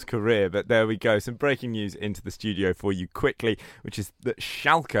Maicon's career. But there we go. Some breaking news into the studio for you quickly, which is that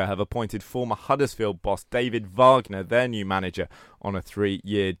Schalke have appointed former Huddersfield boss David Wagner, their new manager, on a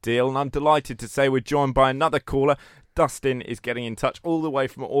 3-year deal. And I'm delighted to say we're joined by another caller. Dustin is getting in touch all the way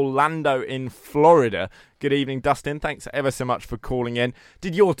from Orlando in Florida. Good evening, Dustin. Thanks ever so much for calling in.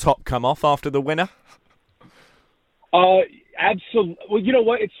 Did your top come off after the winner? Absolutely. Well, you know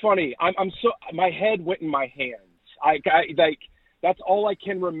what? It's funny. I'm so, my head went in my hands. I like, that's all I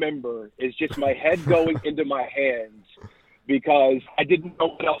can remember is just my head going into my hands because I didn't know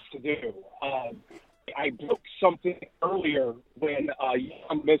what else to do. I broke something earlier when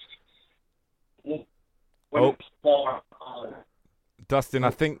Young missed. Dustin, I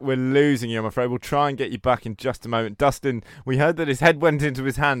think we're losing you, I'm afraid. We'll try and get you back in just a moment. Dustin, we heard that his head went into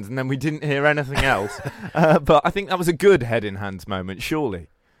his hands and then we didn't hear anything else. But I think that was a good head in hands moment, surely.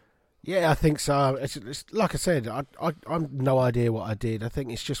 Yeah, I think so. It's like I said, I've no idea what I did. I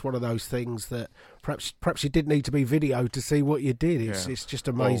think it's just one of those things that perhaps you did need to be videoed to see what you did. It's just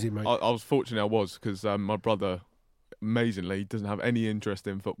amazing, mate. I was fortunate because my brother, amazingly, doesn't have any interest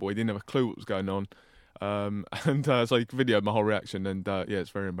in football. He didn't have a clue what was going on. So he videoed my whole reaction, and it's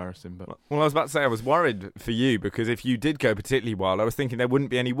very embarrassing. But well, I was about to say I was worried for you because if you did go particularly wild, I was thinking there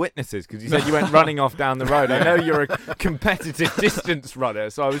wouldn't be any witnesses because you said you went running off down the road. I know you're a competitive distance runner,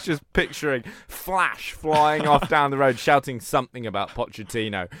 so I was just picturing Flash flying off down the road, shouting something about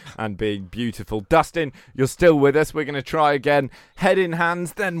Pochettino and being beautiful. Dustin, you're still with us. We're going to try again. Head in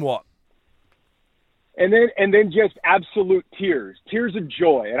hands, then what? And then just absolute tears of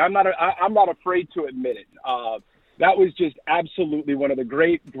joy, and I'm not afraid to admit it. That was just absolutely one of the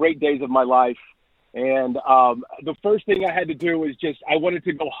great days of my life. And the first thing I had to do was I wanted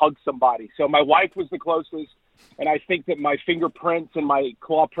to go hug somebody. So my wife was the closest, and I think that my fingerprints and my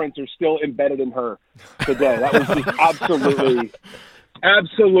claw prints are still embedded in her today. That was just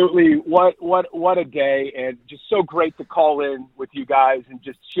absolutely what a day, and just so great to call in with you guys and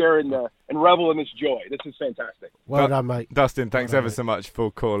just share and revel in this joy. This is fantastic. Well done, mate. Dustin, thanks ever so much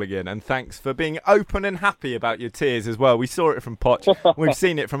for calling in, and thanks for being open and happy about your tears as well. We saw it from Poch. We've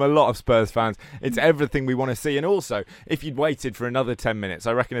seen it from a lot of Spurs fans. It's everything we want to see. And also, if you'd waited for another 10 minutes,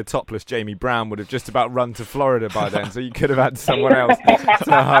 I reckon a topless Jamie Brown would have just about run to Florida by then, so you could have had someone else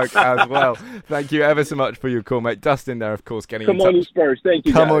to hug as well. Thank you ever so much for your call, mate. Dustin there, of course, getting in touch. Come on, you Spurs. Thank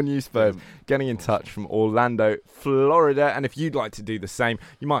you, Come guys. on, you Spurs. Getting in touch from Orlando, Florida. And if you'd like to do the same,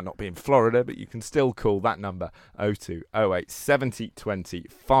 you might not be in Florida, but you can still call that number 0208 70 20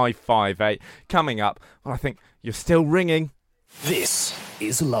 558. Coming up, well, I think you're still ringing. This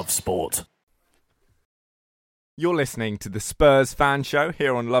is Love Sport. You're listening to the Spurs Fan Show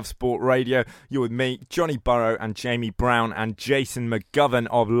here on Love Sport Radio. You're with me, Johnny Burrow, and Jamie Brown and Jason McGovern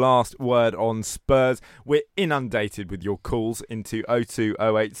of Last Word on Spurs. We're inundated with your calls into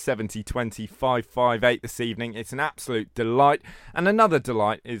 0208 70 20 558 this evening. It's an absolute delight. And another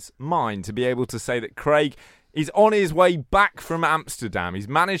delight is mine to be able to say that Craig is on his way back from Amsterdam. He's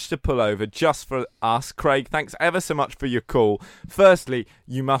managed to pull over just for us. Craig, thanks ever so much for your call. Firstly,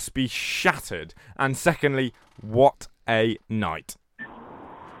 you must be shattered. And secondly, what a night.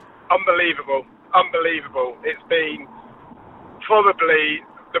 Unbelievable. It's been probably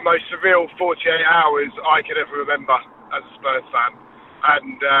the most surreal 48 hours I can ever remember as a Spurs fan.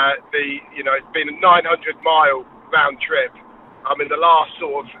 And it's been a 900-mile round trip. I'm in the last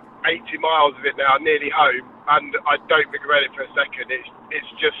sort of 80 miles of it now, nearly home, and I don't regret it for a second.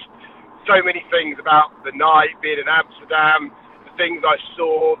 It's just so many things about the night, being in Amsterdam, the things I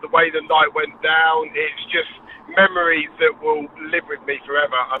saw, the way the night went down. It's just memories that will live with me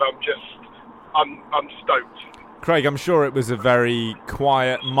forever, and I'm stoked. Craig, I'm sure it was a very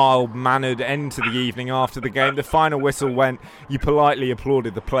quiet, mild-mannered end to the evening after the game. The final whistle went, you politely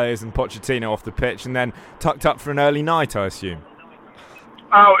applauded the players and Pochettino off the pitch, and then tucked up for an early night, I assume.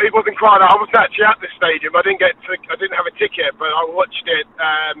 Oh, it wasn't quite. I wasn't actually at the stadium. I didn't have a ticket, but I watched it.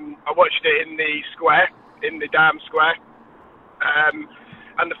 I watched it in the square, in the Dam Square.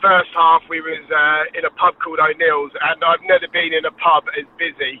 And the first half, we was in a pub called O'Neill's, and I've never been in a pub as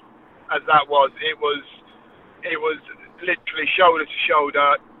busy as that was. It was literally shoulder to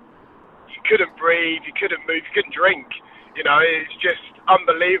shoulder. You couldn't breathe. You couldn't move. You couldn't drink. It's just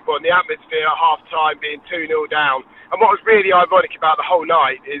unbelievable. And the atmosphere at half time being 2-0 down. And what was really ironic about the whole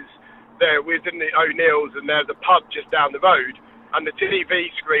night is we was in the O'Neill's and there's a pub just down the road, and the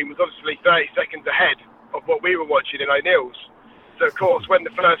TV screen was obviously 30 seconds ahead of what we were watching in O'Neill's. So of course, when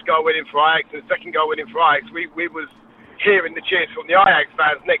the first goal went in for Ajax and the second goal went in for Ajax, we was hearing the cheers from the Ajax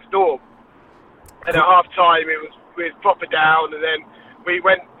fans next door. And at half time we was proper down, and then we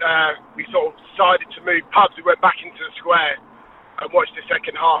sort of decided to move pubs. We went back into the square and watched the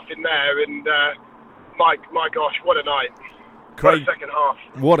second half in there, and my gosh, what a night. Craig, what a second half.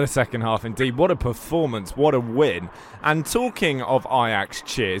 What a second half indeed. What a performance. What a win. And talking of Ajax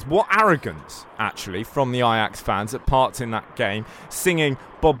cheers, what arrogance, actually, from the Ajax fans at parts in that game, singing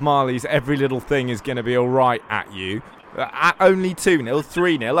Bob Marley's Every Little Thing Is Going to Be Alright at you. At only 2-0,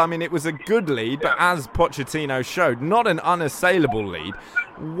 3-0. I mean, it was a good lead, but as Pochettino showed, not an unassailable lead.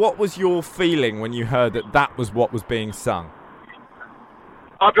 What was your feeling when you heard that was what was being sung?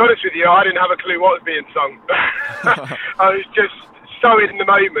 I'll be honest with you, I didn't have a clue what was being sung. I was just so in the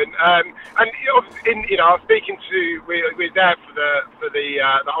moment. I was speaking to, we were there for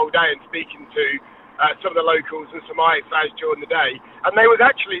the whole day and speaking to some of the locals and some Ajax fans during the day. And they was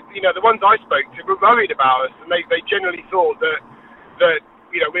actually, the ones I spoke to were worried about us, and they generally thought that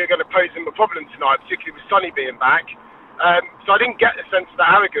we were going to pose them a problem tonight, particularly with Sonny being back. So I didn't get the sense of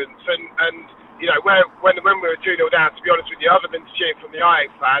that arrogance, and when we were 2-0 down, to be honest with you, other than cheering from the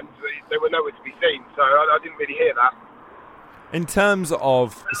Ajax fans, they were nowhere to be seen. So I didn't really hear that. In terms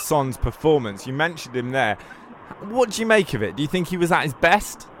of Son's performance, you mentioned him there. What do you make of it? Do you think he was at his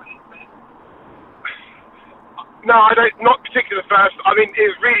best? No, I don't. Not particularly the first. I mean, it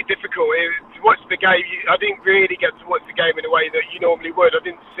was really difficult to watch the game. I didn't really get to watch the game in a way that you normally would. I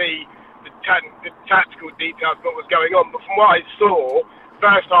didn't see the tactical details of what was going on. But from what I saw,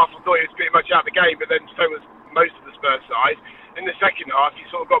 first half I thought he was pretty much out of the game, but then so was most of the Spurs side. In the second half, he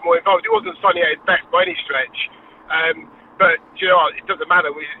sort of got more involved. It wasn't Sonny at his best by any stretch. But it doesn't matter.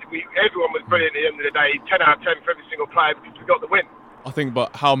 Everyone was brilliant at the end of the day. 10 out of 10 for every single player because we got the win. I think,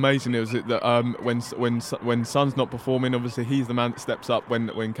 but how amazing is it that when Son's not performing, obviously he's the man that steps up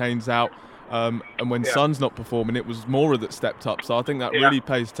when Kane's out, and when Son's not performing, it was Moura that stepped up. So I think that really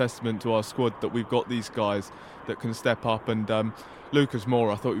pays testament to our squad that we've got these guys that can step up. And Lucas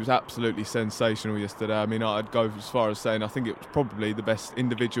Moura, I thought he was absolutely sensational yesterday. I mean, I'd go as far as saying I think it was probably the best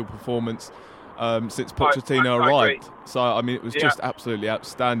individual performance since Pochettino arrived. So I mean, it was just absolutely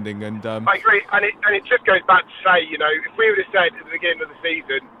outstanding. And I agree, and it just goes back to say, if we would have said at the beginning of the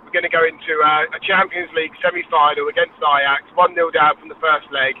season we're going to go into a Champions League semi-final against Ajax, 1-0 down from the first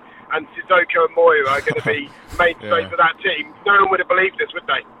leg, and Sissoko and Moura are going to be mainstays for that team, no one would have believed us, would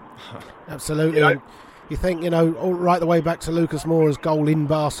they? Absolutely. And you think, all right the way back to Lucas Moura's goal in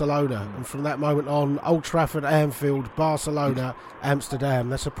Barcelona, and from that moment on, Old Trafford, Anfield, Barcelona, Amsterdam.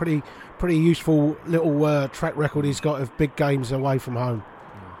 That's a pretty useful little track record he's got of big games away from home.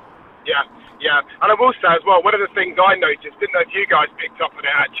 Yeah. And I will say as well, one of the things I noticed, didn't know if you guys picked up on it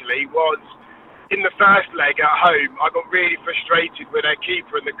actually, was in the first leg at home, I got really frustrated with their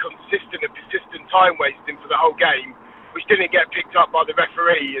keeper and the consistent and persistent time wasting for the whole game, which didn't get picked up by the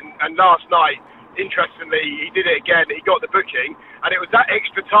referee. And last night, interestingly, he did it again. He got the booking, and it was that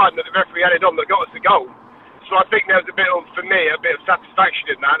extra time that the referee added on that got us the goal. So I think there was a bit of, for me, a bit of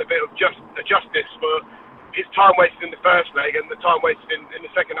satisfaction in that, a bit of justice for his time wasted in the first leg and the time wasted in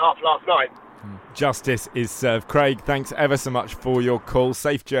the second half last night. Justice is served. Craig, thanks ever so much for your call.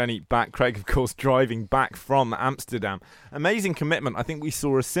 Safe journey back. Craig, of course, driving back from Amsterdam. Amazing commitment. I think we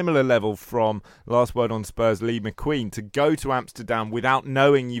saw a similar level from Last Word on Spurs, Lee McQueen, to go to Amsterdam without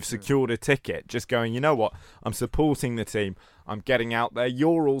knowing you've secured a ticket. Just going, you know what, I'm supporting the team. I'm getting out there.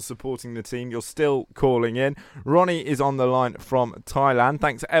 You're all supporting the team. You're still calling in. Ronnie is on the line from Thailand.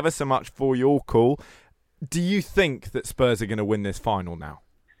 Thanks ever so much for your call. Do you think that Spurs are going to win this final now?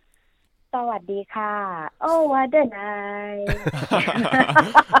 สวัสดีค่ะ Oh, what a night.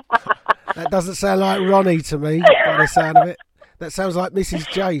 That doesn't sound like Ronnie to me, by the sound of it. That sounds like Mrs.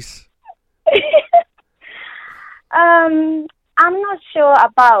 Jace. I'm not sure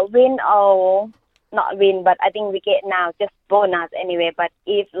about win or not win, but I think we get now just bonus anyway. But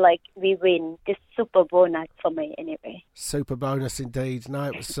if like we win, just super bonus for me anyway. Super bonus indeed. No,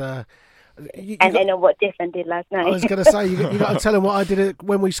 it was... And I know what Jason did last night. I was going to say, you got to tell him what I did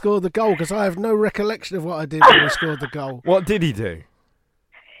when we scored the goal, because I have no recollection of what I did when we scored the goal. What did he do?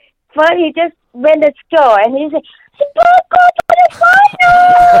 First, he just went to score, and he said, Spurs go to the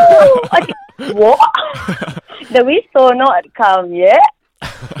final! What? The whistle not come yet.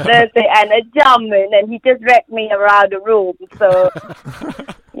 And I jumped in, and he just dragged me around the room. So,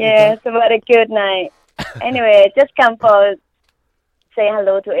 yeah, so what a good night. Anyway, just come for... say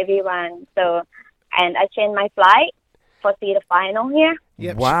hello to everyone. So, and I changed my flight for see the final here.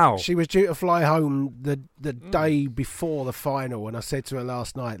 Yep, wow. She was due to fly home the day before the final, and I said to her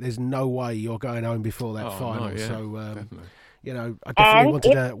last night, "There's no way you're going home before that final." No, yeah, so, you know, I definitely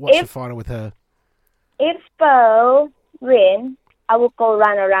wanted to watch the final with her. If Spurs win, I will go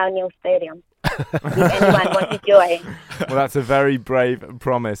run around New Stadium. If anyone wants to join. Well, that's a very brave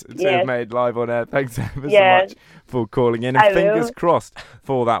promise to have made live on air. Thanks ever so much for calling in, and fingers crossed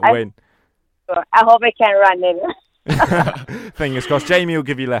for that win. I hope I can run it. Fingers crossed. Jamie will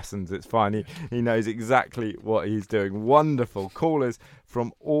give you lessons. It's fine. He knows exactly what he's doing. Wonderful callers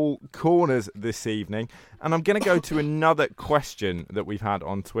from all corners this evening, and I'm going to go to another question that we've had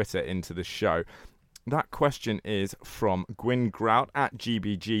on Twitter into the show. That question is from Gwyn Grout at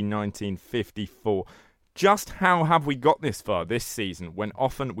GBG1954. Just how have we got this far this season when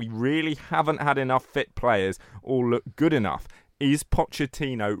often we really haven't had enough fit players or look good enough? Is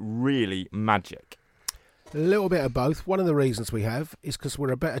Pochettino really magic? A little bit of both. One of the reasons we have is because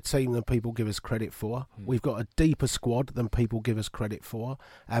we're a better team than people give us credit for. We've got a deeper squad than people give us credit for.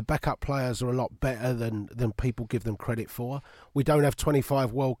 Our backup players are a lot better than people give them credit for. We don't have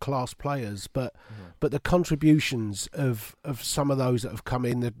 25 world-class players, but the contributions of some of those that have come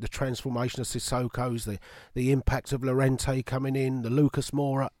in, the transformation of Sissoko's, the impact of Llorente coming in, the Lucas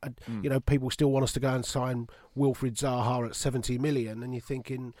Moura, you know, people still want us to go and sign Wilfried Zaha at 70 million, and you're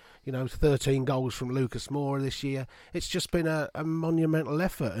thinking, you know, 13 goals from Lucas Moura this year. It's just been a monumental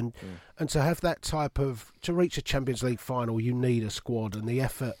effort, and to have that type of, to reach a Champions League final, you need a squad, and the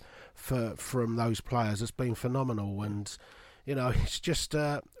effort from those players has been phenomenal. And you know, it's just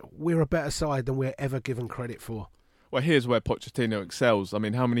we're a better side than we're ever given credit for. Well, here's where Pochettino excels. I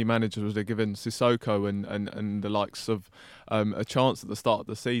mean, how many managers was they given Sissoko and the likes of a chance at the start of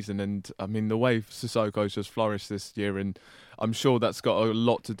the season? And, I mean, the way Sissoko's just flourished this year, and I'm sure that's got a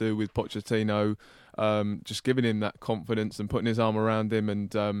lot to do with Pochettino just giving him that confidence and putting his arm around him.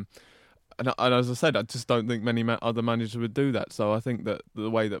 And as I said, I just don't think many other managers would do that. So I think that the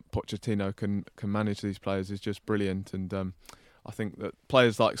way that Pochettino can manage these players is just brilliant. And I think that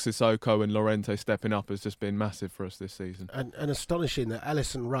players like Sissoko and Llorente stepping up has just been massive for us this season. And astonishing that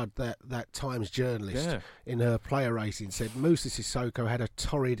Alison Rudd, that Times journalist, in her player rating said Moussa Sissoko had a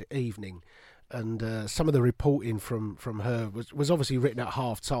torrid evening. And some of the reporting from her was obviously written at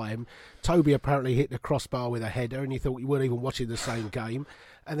half-time. Toby apparently hit the crossbar with a header, and you thought you weren't even watching the same game.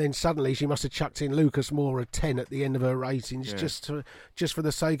 And then suddenly she must have chucked in Lucas Moura 10 at the end of her ratings, just for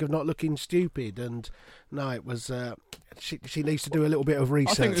the sake of not looking stupid. And no, it was she needs to do a little bit of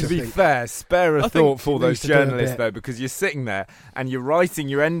research. I think, to be fair, spare a thought for those journalists though, because you're sitting there and you're writing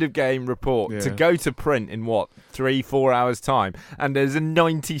your end of game report to go to print in 3-4 hours time, and there's a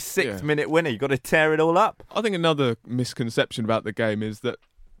 96th minute winner. You've got to tear it all up. I think another misconception about the game is that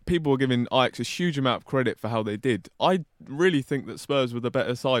people were giving Ajax a huge amount of credit for how they did. I really think that Spurs were the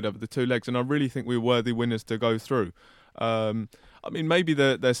better side over the two legs, and I really think we were worthy winners to go through. I mean, maybe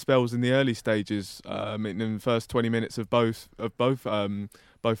their spells in the early stages, in the first 20 minutes of both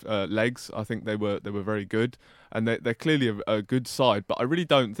legs. I think they were very good, and they're clearly a good side. But I really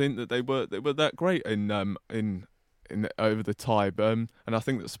don't think that they were that great in over the tie. And I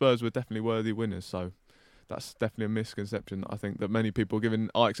think that Spurs were definitely worthy winners. So that's definitely a misconception. I think that many people are giving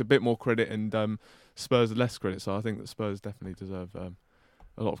Ajax a bit more credit and Spurs less credit. So I think that Spurs definitely deserve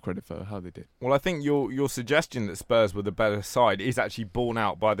a lot of credit for how they did. Well, I think your suggestion that Spurs were the better side is actually borne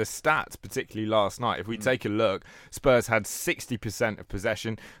out by the stats, particularly last night. If we take a look, Spurs had 60% of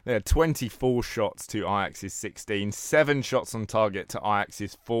possession. They had 24 shots to Ajax's 16, 7 shots on target to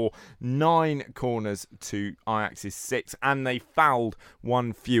Ajax's 4, 9 corners to Ajax's 6, and they fouled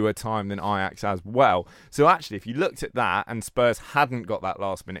 1 fewer time than Ajax as well. So actually, if you looked at that and Spurs hadn't got that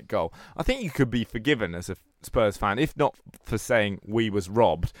last-minute goal, I think you could be forgiven as a Spurs fan, if not for saying we was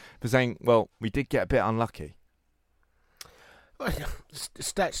robbed, for saying, well, we did get a bit unlucky.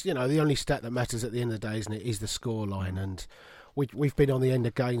 Stats, the only stat that matters at the end of the day, isn't it, is the scoreline. And we've been on the end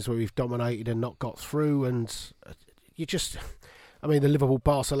of games where we've dominated and not got through, and you just... I mean, the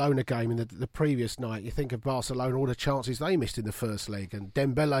Liverpool-Barcelona game in the previous night, you think of Barcelona, all the chances they missed in the first leg, and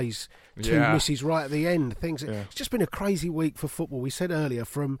Dembele's 2 misses right at the end. It's just been a crazy week for football. We said earlier,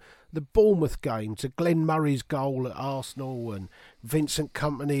 from the Bournemouth game to Glenn Murray's goal at Arsenal and Vincent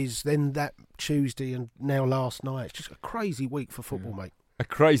Kompany's, then that Tuesday and now last night. It's just a crazy week for football, mate. A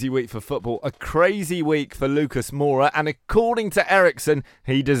crazy week for football, a crazy week for Lucas Moura, and according to Ericsson,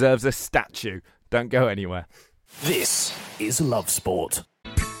 he deserves a statue. Don't go anywhere. This is Love Sport.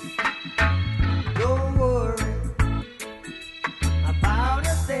 Don't worry about a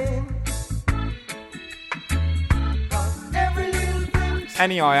thing.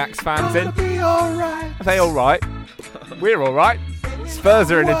 Any Ajax fans in? Are they all right? We're all right.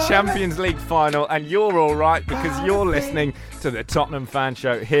 Spurs are in a Champions League final, and you're all right because you're listening to the Tottenham Fan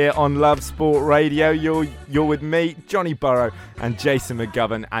Show here on Love Sport Radio. You're with me, Johnny Burrow, and Jason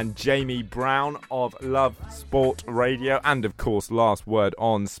McGovern, and Jamie Brown of Love Sport Radio, and of course, Last Word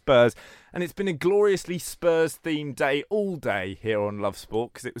on Spurs. And it's been a gloriously Spurs-themed day all day here on Love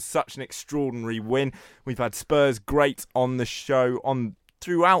Sport because it was such an extraordinary win. We've had Spurs great on the show,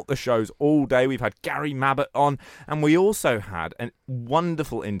 throughout the shows all day. We've had Gary Mabbutt on, and we also had a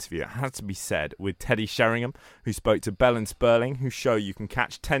wonderful interview, it has to be said, with Teddy Sheringham, who spoke to Bell and Sperling, whose show you can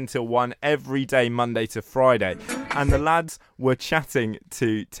catch 10 till 1 every day, Monday to Friday. And the lads were chatting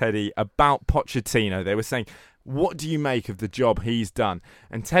to Teddy about Pochettino. They were saying, what do you make of the job he's done?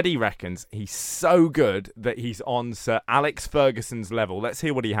 And Teddy reckons he's so good that he's on Sir Alex Ferguson's level. Let's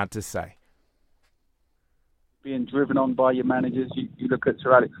hear what he had to say. Being driven on by your managers, you look at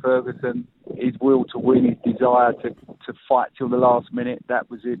Sir Alex Ferguson, his will to win, his desire to fight till the last minute. That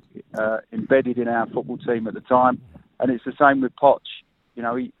was it, embedded in our football team at the time, and it's the same with Poch.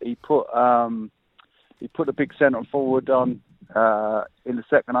 He put a big centre forward on in the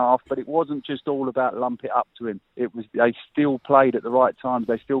second half, but it wasn't just all about lump it up to him. It was they still played at the right times.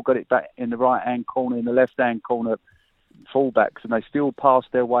 They still got it back in the right hand corner, in the left hand corner. Fullbacks, and they still passed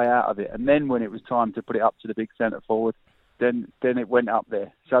their way out of it. And then when it was time to put it up to the big centre forward, then it went up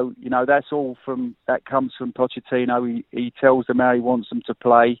there. So that comes from Pochettino. He tells them how he wants them to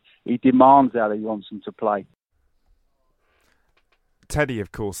play. He demands how he wants them to play. Teddy,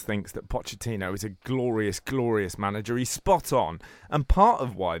 of course, thinks that Pochettino is a glorious, glorious manager. He's spot on. And part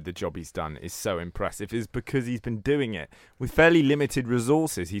of why the job he's done is so impressive is because he's been doing it with fairly limited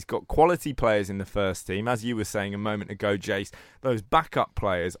resources. He's got quality players in the first team. As you were saying a moment ago, Jace, those backup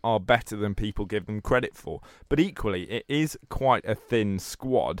players are better than people give them credit for. But equally, it is quite a thin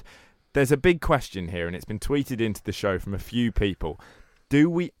squad. There's a big question here, and it's been tweeted into the show from a few people. Do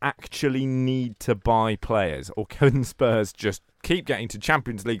we actually need to buy players, or can Spurs just keep getting to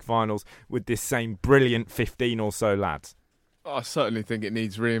Champions League finals with this same brilliant 15 or so lads? I certainly think it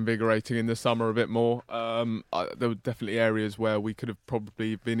needs reinvigorating in the summer a bit more. There were definitely areas where we could have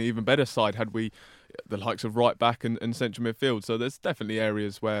probably been an even better side had we the likes of right back and central midfield. So there's definitely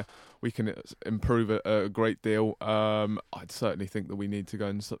areas where we can improve a great deal. I'd certainly think that we need to go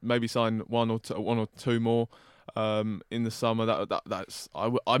and maybe sign one or two more. In the summer,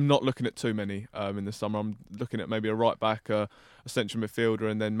 I'm not looking at too many in the summer. I'm looking at maybe a right back, a central midfielder,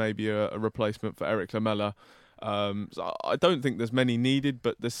 and then maybe a replacement for Eric Lamela. So I don't think there's many needed,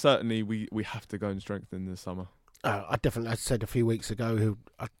 but there's certainly we have to go and strengthen this summer. I said a few weeks ago who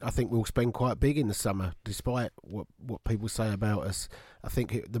I think we'll spend quite big in the summer, despite what people say about us. I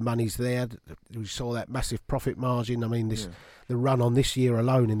think the money's there. We saw that massive profit margin. I mean, the run on this year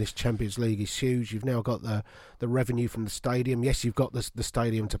alone in this Champions League is huge. You've now got the revenue from the stadium. Yes, you've got the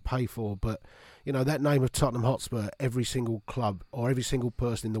stadium to pay for, but you know that name of Tottenham Hotspur. Every single club or every single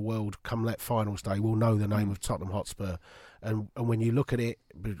person in the world, come that finals day, will know the name of Tottenham Hotspur. And when you look at it,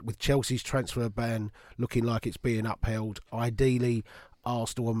 with Chelsea's transfer ban looking like it's being upheld, ideally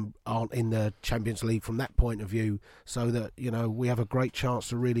Arsenal aren't in the Champions League from that point of view, so that we have a great chance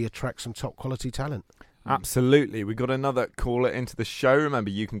to really attract some top quality talent. Absolutely. We've got another caller into the show.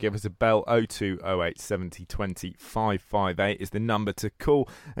 Remember, you can give us a bell. 0208 70 20 558 is the number to call.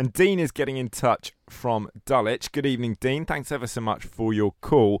 And Dean is getting in touch from Dulwich. Good evening, Dean. Thanks ever so much for your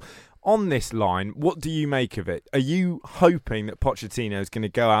call. On this line, what do you make of it? Are you hoping that Pochettino is going to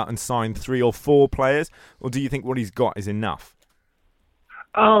go out and sign 3 or 4 players, or do you think what he's got is enough?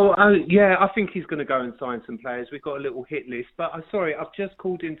 Yeah, I think he's going to go and sign some players. We've got a little hit list. But I'm sorry, I've just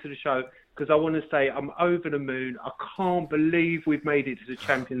called into the show because I want to say I'm over the moon. I can't believe we've made it to the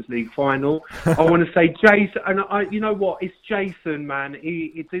Champions League final. I want to say Jason, and you know what? It's Jason, man.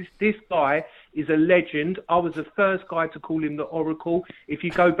 This guy is a legend. I was the first guy to call him the Oracle. If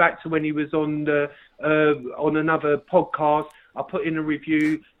you go back to when he was on another podcast, I put in a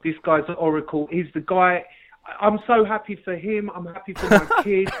review. This guy's the Oracle. He's the guy. I'm so happy for him. I'm happy for my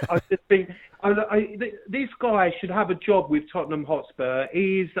kids. I just think this guy should have a job with Tottenham Hotspur.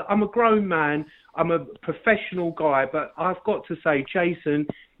 I'm a grown man. I'm a professional guy, but I've got to say, Jason,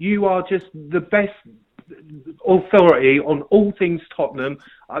 you are just the best authority on all things Tottenham.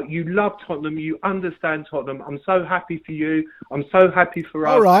 You love Tottenham. You understand Tottenham. I'm so happy for you. I'm so happy for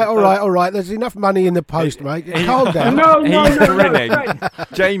us. All right. There's enough money in the post, mate. Calm down. He's grinning.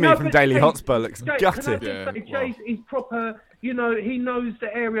 Jamie from Daily Hotspur looks gutted. Jace, he's proper. He knows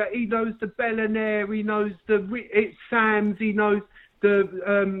the area. He knows the Bel-Air. He knows it's Sam's. He knows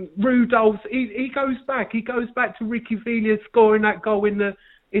the Rudolph's. He goes back. He goes back to Ricky Villa scoring that goal in the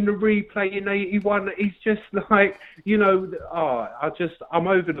replay in 81. He's just like, I'm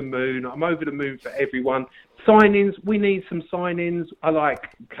over the moon. I'm over the moon for everyone. Signings, we need some signings. I like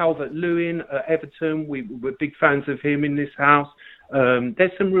Calvert-Lewin at Everton. We're big fans of him in this house.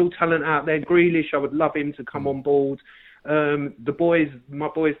 There's some real talent out there. Grealish, I would love him to come on board. My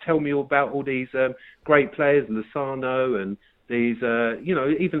boys tell me all about all these great players, Lozano and these,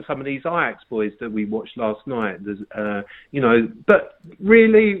 even some of these Ajax boys that we watched last night. But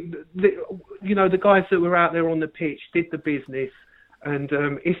really, the guys that were out there on the pitch did the business, and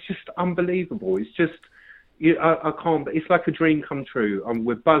it's just unbelievable. It's just, I can't. It's like a dream come true.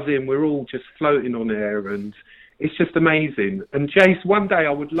 We're buzzing. We're all just floating on air, and it's just amazing. And Jace, one day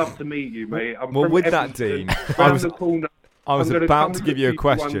I would love to meet you, mate. That, Dean, I was about to give you a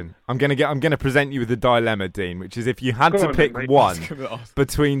question. I'm going to present you with a dilemma, Dean, which is if you had to pick one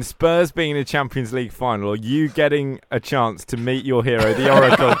between Spurs being in a Champions League final or you getting a chance to meet your hero, the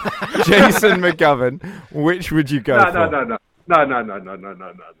Oracle, Jason McGovern, which would you go for? No.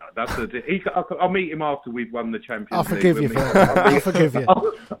 That's I'll meet him after we've won the Champions League. I'll forgive you.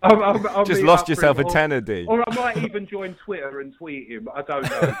 I'll just lost yourself a tenner, D. Or I might even join Twitter and tweet him. I don't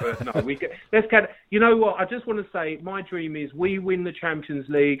know, but no, let's get. You know what? I just want to say my dream is we win the Champions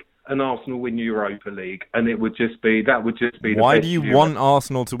League and Arsenal win the Europa League, and that would just be. Why do you want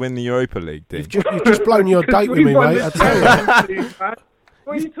Arsenal to win the Europa League, D? You've just blown your date with me, mate. I tell you.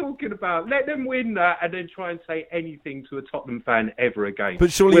 What are you talking about? Let them win that and then try and say anything to a Tottenham fan ever again.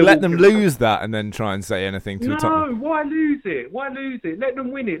 But surely let them lose that and then try and say anything to a Tottenham. No, why lose it? Let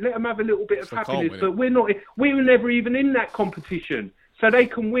them win it. Let them have a little bit of happiness. But we were never even in that competition. So they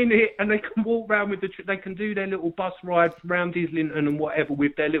can win it and they can walk around they can do their little bus ride around Islington and whatever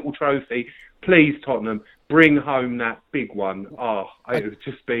with their little trophy. Please, Tottenham, bring home that big one. It would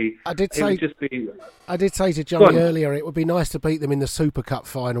just be. I did say to Johnny earlier, it would be nice to beat them in the Super Cup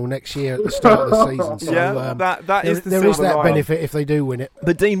final next year at the start of the season. So, there is that benefit if they do win it.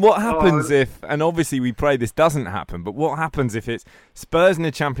 But Dean, what happens if? And obviously we pray this doesn't happen. But what happens if it's Spurs in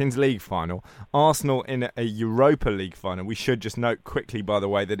a Champions League final, Arsenal in a Europa League final? We should just note quickly, by the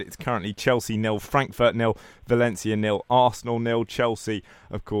way, that it's currently Chelsea 0, Frankfurt 0, Valencia 0, Arsenal 0, Chelsea,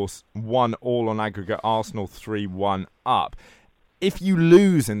 of course, 1 all on aggregate. Arsenal 3-1 up. If you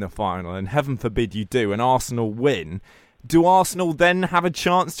lose in the final, and heaven forbid you do, and Arsenal win, do Arsenal then have a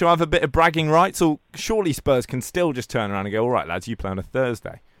chance to have a bit of bragging rights? Or surely Spurs can still just turn around and go, all right, lads, you play on a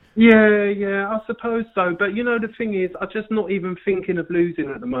Thursday? Yeah, I suppose so. But the thing is, I'm just not even thinking of losing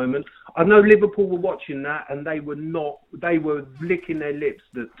at the moment. I know Liverpool were watching that, and they were licking their lips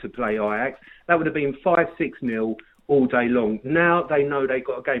to play Ajax. That would have been 5-6-0 all day long. Now they know they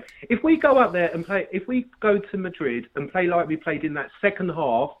got a game. If we go up there and play, if we go to Madrid and play like we played in that second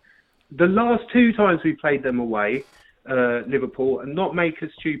half, the last 2 times we played them away, Liverpool, and not make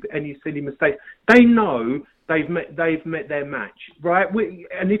any silly mistakes, they know they've met their match, right?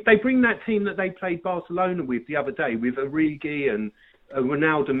 And if they bring that team that they played Barcelona with the other day, with Origi and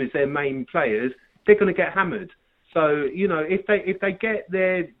Ronaldo as their main players, they're going to get hammered. So, if they get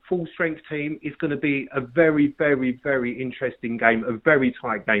their full strength team, it's going to be a very, very, very interesting game, a very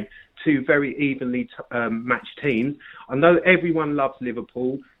tight game, 2 very evenly matched teams. I know everyone loves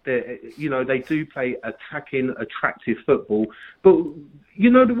Liverpool. They do play attacking, attractive football. But,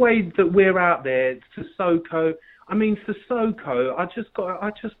 the way that we're out there, Sissoko, I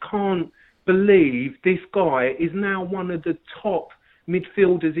just can't believe this guy is now one of the top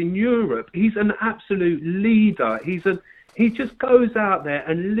midfielders in Europe. He's an absolute leader. He just goes out there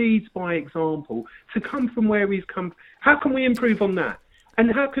and leads by example. To come from where he's come, how can we improve on that? And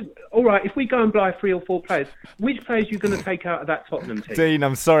if we go and buy 3 or 4 players, which players are you going to take out of that Tottenham team? Dean,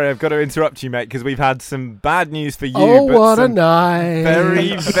 I'm sorry, I've got to interrupt you, mate, because we've had some bad news for you. Oh, but what a night.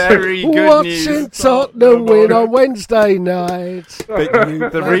 Very, very good news. Watching Tottenham win on Wednesday night. But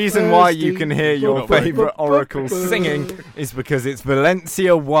the reason why you can hear your favourite Oracle singing is because it's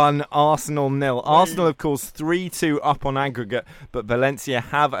Valencia 1, Arsenal 0. Arsenal, of course, 3-2 up on aggregate, but Valencia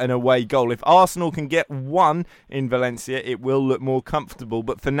have an away goal. If Arsenal can get 1 in Valencia, it will look more comfortable.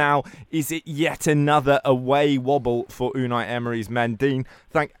 But for now, is it yet another away wobble for Unai Emery's men? Dean,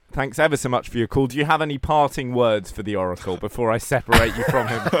 thanks ever so much for your call. Do you have any parting words for the Oracle before I separate you from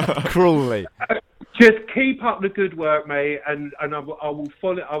him cruelly? Just keep up the good work, mate, and I will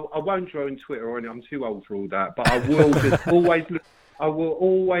follow. I won't join Twitter or anything. I'm too old for all that, but I will just always look. I will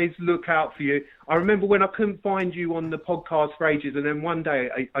always look out for you. I remember when I couldn't find you on the podcast for ages, and then one day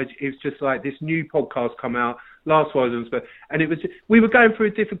it was just like this new podcast come out. Last one, and it was. We were going through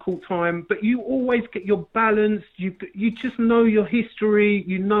a difficult time, but you always get your balance. You just know your history.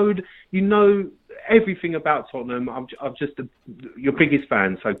 You know everything about Tottenham. I'm just your biggest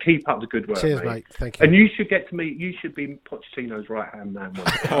fan. So keep up the good work. Cheers, mate. Thank you. And you should get to meet. You should be Pochettino's right hand man.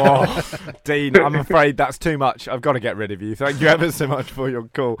 Oh, Dean, I'm afraid that's too much. I've got to get rid of you. Thank you ever so much for your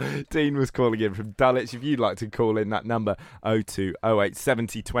call. Dean was calling in from Dulwich. If you'd like to call in, that number 0208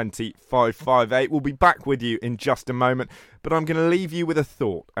 70 20 558. We'll be back with you in just a moment, but I'm going to leave you with a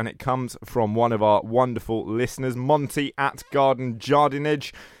thought, and it comes from one of our wonderful listeners, Monty at Garden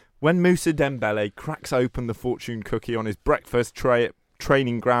Jardinage. When Moussa Dembele cracks open the fortune cookie on his breakfast tray at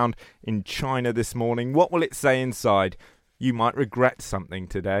training ground in China this morning, what will it say inside? You might regret something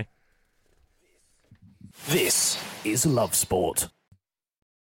today. This is Love Sport.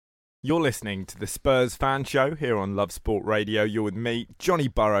 You're listening to the Spurs Fan Show here on Love Sport Radio. You're with me, Johnny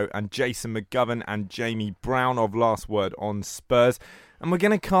Burrow, and Jason McGovern and Jamie Brown of Last Word on Spurs. And we're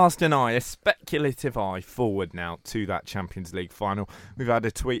going to cast an eye, a speculative eye, forward now to that Champions League final. We've had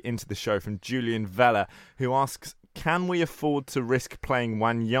a tweet into the show from Julian Vella, who asks, can we afford to risk playing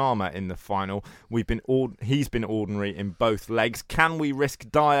Wanyama in the final? He's been ordinary in both legs. Can we risk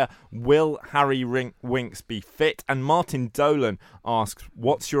Dyer? Will Harry Winks be fit? And Martin Dolan asks,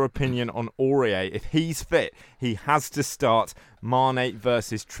 what's your opinion on Aurier? If he's fit, he has to start. Mane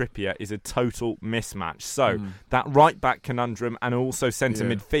versus Trippier is a total mismatch. So that right-back conundrum and also centre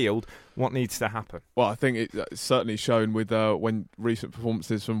midfield, what needs to happen? Well, I think it's certainly shown with when recent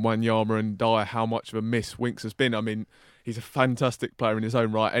performances from Wanyama and Dyer how much of a miss Winks has been. I mean, he's a fantastic player in his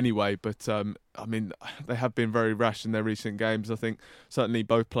own right anyway, but I mean, they have been very rash in their recent games. I think certainly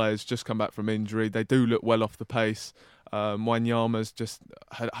both players just come back from injury. They do look well off the pace. Wanyama's just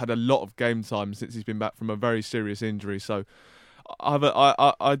had a lot of game time since he's been back from a very serious injury, so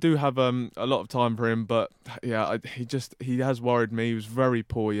I do have a lot of time for him, but yeah, he has worried me. He was very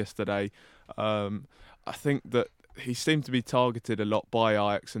poor yesterday. I think that he seemed to be targeted a lot by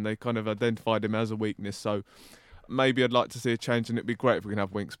Ajax, and they kind of identified him as a weakness. So maybe I'd like to see a change, and it'd be great if we can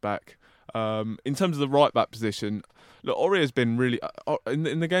have Winks back. In terms of the right back position, look, Aurier's been really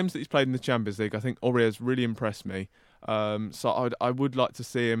in the games that he's played in the Champions League. I think Aurier's really impressed me. So I would like to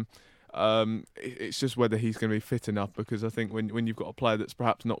see him. It's just whether he's going to be fit enough, because I think when you've got a player that's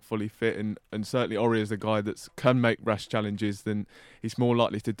perhaps not fully fit, and certainly Aurier is a guy that can make rash challenges, then he's more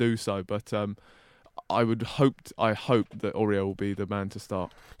likely to do so. But I hope that Aurier will be the man to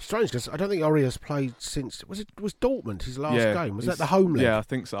start. Strange, because I don't think Aurier's played since was Dortmund his last game? Was that the home leg? Yeah, I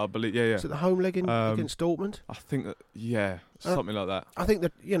think so. I believe. Yeah. Was it the home leg against Dortmund? I think that. Yeah, something like that. I think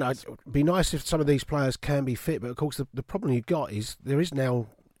that it'd be nice if some of these players can be fit, but of course the problem you've got is there is now.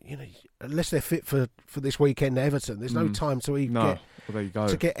 Unless they're fit for this weekend, Everton, there's no time to even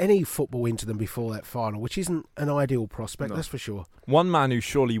get any football into them before that final, which isn't an ideal prospect, that's for sure. One man who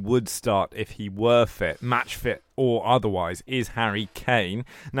surely would start if he were fit, match fit or otherwise, is Harry Kane.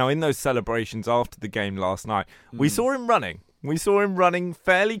 Now, in those celebrations after the game last night, we saw him running. We saw him running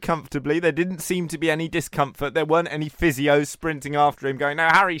fairly comfortably. There didn't seem to be any discomfort. There weren't any physios sprinting after him going, "No,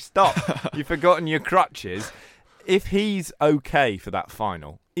 Harry, stop. You've forgotten your crutches." If he's okay for that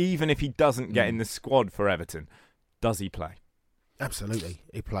final, even if he doesn't get in the squad for Everton, does he play? Absolutely,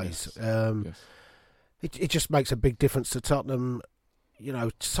 he plays. Yes. It just makes a big difference to Tottenham,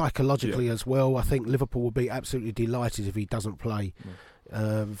 psychologically as well. I think Liverpool will be absolutely delighted if he doesn't play.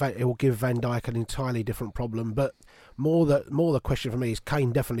 It will give Van Dijk an entirely different problem. But more the question for me is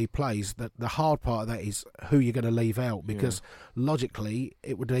Kane definitely plays. The hard part of that is who you're going to leave out, because logically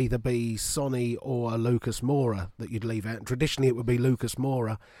it would either be Sonny or Lucas Moura that you'd leave out. And traditionally it would be Lucas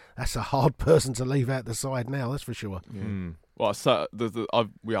Moura. That's a hard person to leave out the side now, that's for sure. Yeah. Well,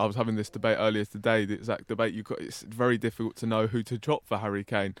 I was having this debate earlier today, the exact debate you've got. It's very difficult to know who to drop for Harry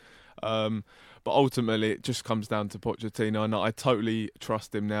Kane. But ultimately, it just comes down to Pochettino, and I totally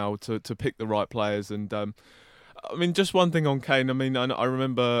trust him now to pick the right players. And just one thing on Kane. I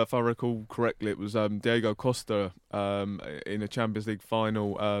remember, if I recall correctly, it was Diego Costa in a Champions League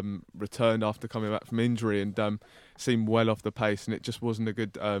final returned after coming back from injury and seemed well off the pace, and it just wasn't a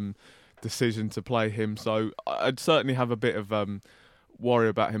good decision to play him. So I'd certainly have a bit of worry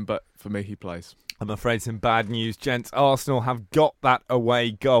about him, but for me, he plays. I'm afraid some bad news, gents. Arsenal have got that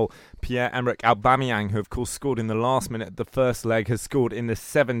away goal. Pierre-Emerick Aubameyang, who of course scored in the last minute of the first leg, has scored in the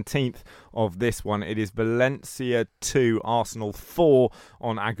 17th of this one. It is Valencia 2, Arsenal 4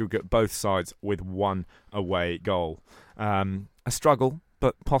 on aggregate, both sides with one away goal. A struggle,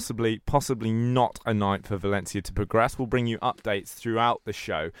 but possibly not a night for Valencia to progress. We'll bring you updates throughout the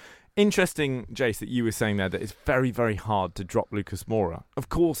show. Interesting, Jace, that you were saying there that it's very, very hard to drop Lucas Moura. Of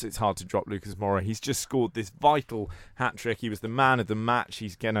course it's hard to drop Lucas Moura. He's just scored this vital hat-trick. He was the man of the match.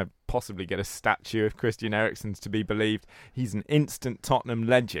 He's going to possibly get a statue if Christian Eriksen's to be believed. He's an instant Tottenham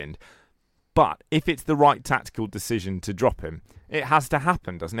legend. But if it's the right tactical decision to drop him, it has to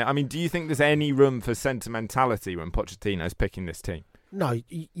happen, doesn't it? Do you think there's any room for sentimentality when Pochettino's picking this team? No,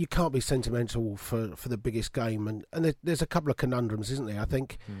 you can't be sentimental for the biggest game. And there's a couple of conundrums, isn't there? I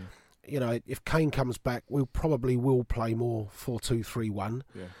think... if Kane comes back, we probably will play more 4-2-3-1.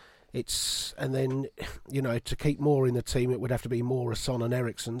 Yeah. And then to keep more in the team, it would have to be more Son and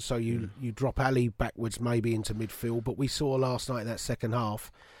Eriksen. So you drop Ali backwards, maybe into midfield. But we saw last night in that second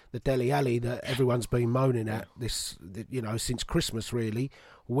half, the Dele Alli that everyone's been moaning at since Christmas really.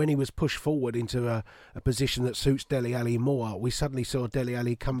 When he was pushed forward into a position that suits Dele Alli more, we suddenly saw Dele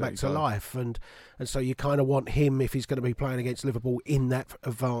Alli come back to life, and so you kind of want him, if he's going to be playing against Liverpool, in that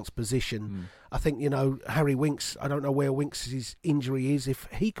advanced position. I think Harry Winks. I don't know where Winks' injury is, if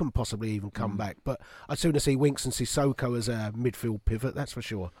he can possibly even come back, but I'd sooner see Winks and Sissoko as a midfield pivot. That's for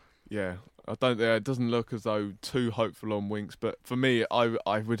sure. Yeah. It doesn't look as though too hopeful on Winks, but for me,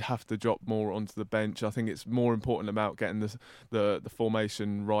 I would have to drop more onto the bench. I think it's more important about getting the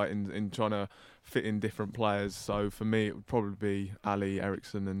formation right in trying to fit in different players. So for me, it would probably be Ali,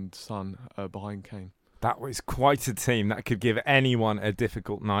 Eriksen and Son behind Kane. That was quite a team that could give anyone a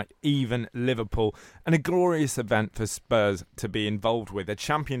difficult night, even Liverpool. And a glorious event for Spurs to be involved with, a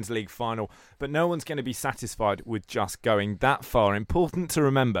Champions League final. But no one's going to be satisfied with just going that far. Important to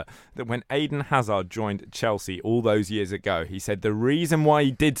remember that when Eden Hazard joined Chelsea all those years ago, he said the reason why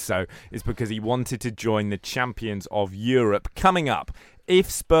he did so is because he wanted to join the champions of Europe. Coming up, if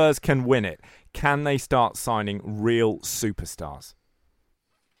Spurs can win it, can they start signing real superstars?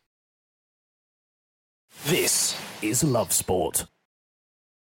 This is Love Sport.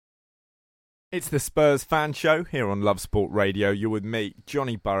 It's the Spurs Fan Show here on Love Sport Radio. You're with me,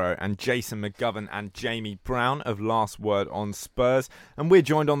 Johnny Burrow, and Jason McGovern and Jamie Brown of Last Word on Spurs. And we're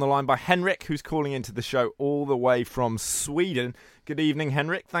joined on the line by Henrik, who's calling into the show all the way from Sweden. Good evening,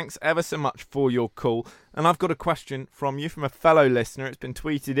 Henrik. Thanks ever so much for your call. And I've got a question from you, from a fellow listener. It's been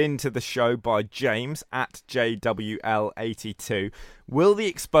tweeted into the show by James at JWL82. Will the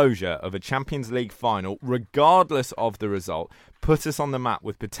exposure of a Champions League final, regardless of the result, put us on the map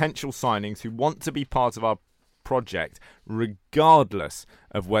with potential signings who want to be part of our project, regardless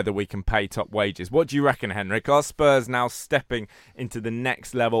of whether we can pay top wages? What do you reckon, Henrik? Are Spurs now stepping into the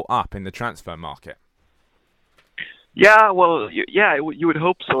next level up in the transfer market? Yeah, well, you would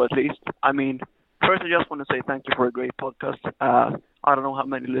hope so at least. I mean, first I just want to say thank you for a great podcast. I don't know how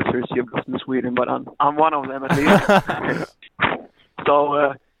many listeners you've got in Sweden, but I'm one of them at least.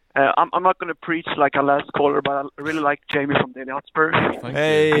 So I'm not going to preach like a last caller, but I really like Jamie from Daily Hotspur.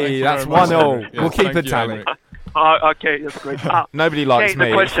 Hey, that's 1-1. We'll keep a tally. Okay, that's great. Nobody likes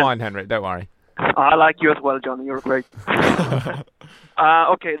me. It's fine, Henrik. Don't worry. I like you as well, Johnny. You're great.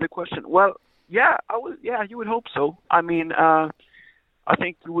 Okay, the question. Well, yeah, you would hope so. I mean, I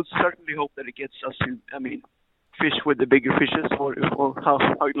think you would certainly hope that it gets us to, fish with the bigger fishes, or how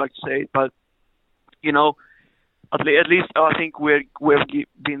you'd like to say it. But, at least I think we've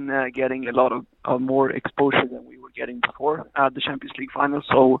been getting a lot of more exposure than we were getting before at the Champions League final.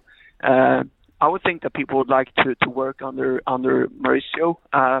 So I would think that people would like to work under Mauricio,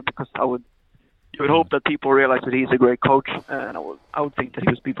 because you would hope that people realize that he's a great coach, and I would think that he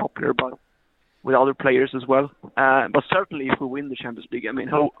would be popular, but with other players as well. But certainly, if we win the Champions League,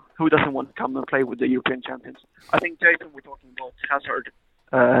 who doesn't want to come and play with the European champions? I think Jason, we're talking about Hazard,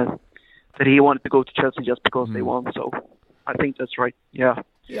 that he wanted to go to Chelsea just because they won. So I think that's right. Yeah.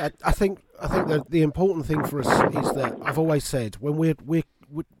 Yeah, I think the important thing for us is that I've always said when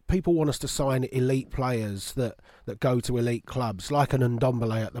people want us to sign elite players that go to elite clubs, like an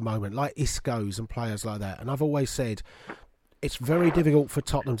Ndombele at the moment, like Isco's and players like that. And I've always said it's very difficult for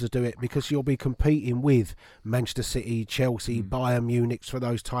Tottenham to do it because you'll be competing with Manchester City, Chelsea, Bayern Munich for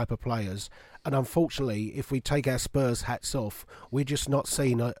those type of players. And unfortunately, if we take our Spurs hats off, we're just not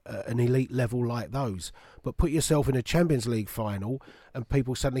seeing an elite level like those. But put yourself in a Champions League final and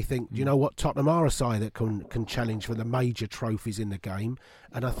people suddenly think, do you know what, Tottenham are a side that can challenge for the major trophies in the game.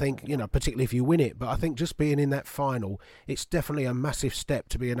 And I think, particularly if you win it, but I think just being in that final, it's definitely a massive step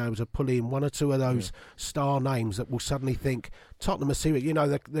to being able to pull in one or two of those star names that will suddenly think Tottenham are serious.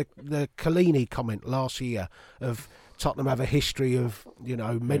 The Collini comment last year of Tottenham have a history of,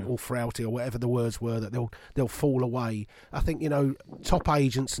 mental frailty or whatever the words were, that they'll fall away. I think, top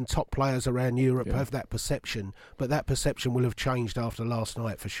agents and top players around Europe have that perception, but that perception will have changed after last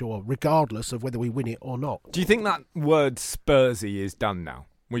night for sure, regardless of whether we win it or not. Do you think that word Spursy is done now?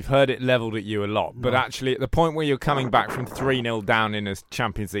 We've heard it levelled at you a lot, but actually at the point where you're coming back from 3-0 down in a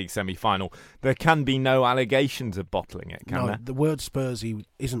Champions League semi-final, there can be no allegations of bottling it, can there? The word Spursy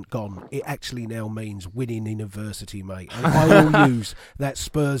isn't gone. It actually now means winning in adversity, mate. And I will use that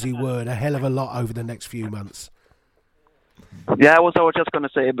Spursy word a hell of a lot over the next few months. Yeah, I was just going to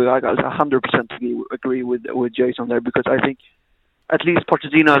say, but I 100% agree with Jason there, because I think at least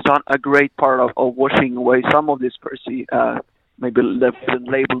Pochettino has done a great part of washing away some of this Spursy, maybe they've been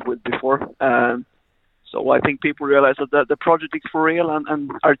labelled with before. So I think people realize that the project is for real,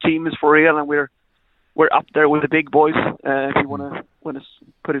 and our team is for real, and we're up there with the big boys, if you want to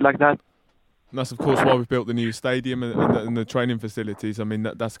put it like that. And that's, of course, why we've built the new stadium and the training facilities.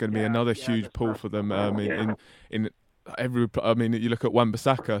 That's going to be another huge pull for them. You look at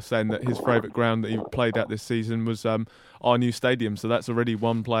Wan-Bissaka saying that his favourite ground that he played at this season was our new stadium. So that's already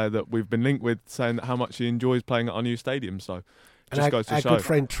one player that we've been linked with, saying that how much he enjoys playing at our new stadium. So just goes to show. Our good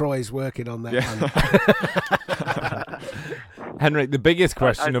friend Troy's working on that one. Henrik, the biggest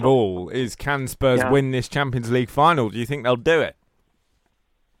question of all is, can Spurs win this Champions League final? Do you think they'll do it?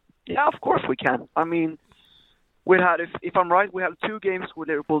 Yeah, of course we can. We had, if I'm right, we have 2 games with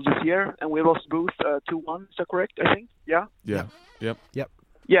Liverpool this year, and we lost both 2-1. Is that correct? I think. Yeah. Yeah. Yep.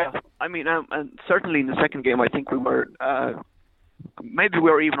 Yeah. And certainly in the second game, I think we were. Maybe we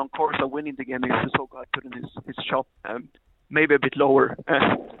were even on course of winning the game if Sissoko had put in his shot. Maybe a bit lower.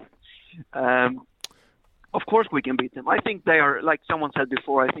 Of course, we can beat them. I think they are, like someone said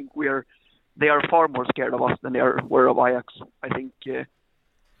before. I think they are far more scared of us than they were of Ajax. I think. Jay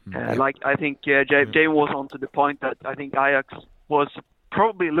was on to the point that I think Ajax was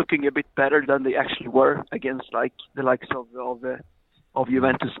probably looking a bit better than they actually were against the likes of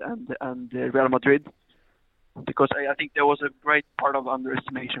Juventus and Real Madrid, because I think there was a great part of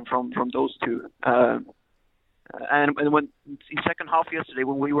underestimation from those two. And when in second half yesterday,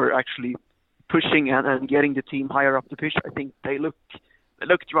 when we were actually pushing and getting the team higher up the pitch, I think they looked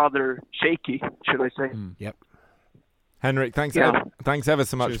rather shaky, should I say? Yep. Henrik, thanks ever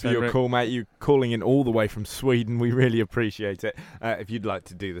so much for your call, mate. You calling in all the way from Sweden. We really appreciate it. If you'd like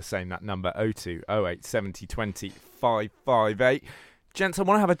to do the same, that number 02 08 70 20 558. Gents, I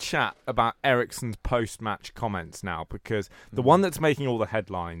want to have a chat about Eriksen's post-match comments now, because the one that's making all the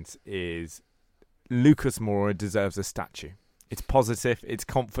headlines is Lucas Moura deserves a statue. It's positive, it's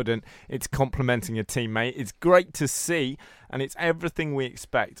confident, it's complimenting a teammate. It's great to see, and it's everything we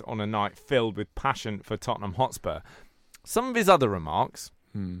expect on a night filled with passion for Tottenham Hotspur. Some of his other remarks,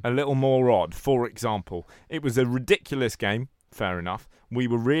 a little more odd. For example, it was a ridiculous game, fair enough. We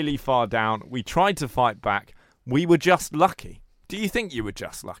were really far down. We tried to fight back. We were just lucky. Do you think you were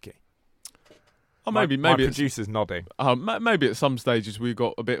just lucky? Oh, maybe my producer's nodding. Maybe at some stages we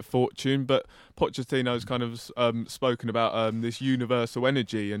got a bit of fortune, but Pochettino's kind of spoken about this universal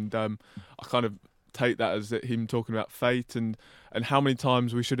energy, and I kind of take that as him talking about fate and how many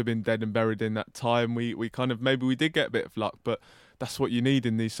times we should have been dead and buried in that time. We kind of, maybe we did get a bit of luck, but that's what you need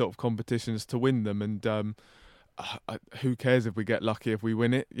in these sort of competitions to win them. And who cares if we get lucky if we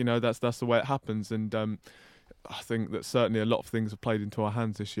win it? You know, that's the way it happens. And I think that certainly a lot of things have played into our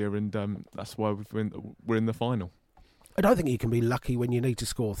hands this year, and that's why we're in the final. I don't think you can be lucky when you need to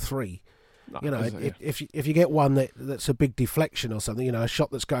score 3. No, you know, if you get one that's a big deflection or something, you know, a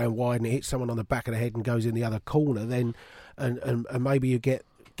shot that's going wide and it hits someone on the back of the head and goes in the other corner, then and maybe you get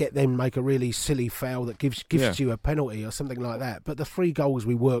them make a really silly foul that gives you a penalty or something like that. But the 3 goals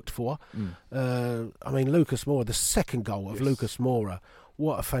we worked for, I mean, Lucas Moura, the second goal of Lucas Moura,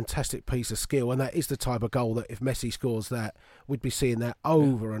 what a fantastic piece of skill. And that is the type of goal that if Messi scores that, we'd be seeing that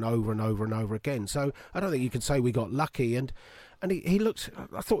over and over and over and over again. So I don't think you can say we got lucky. And he looked,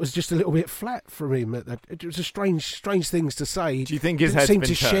 I thought it was just a little bit flat from him. It was a strange things to say. Do you think his head's been turned?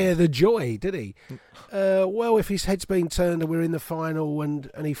 Didn't seem to share the joy, did he? Well, if his head's been turned and we're in the final and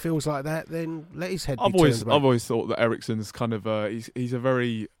he feels like that, then let his head be turned. I've always thought that Eriksen's kind of,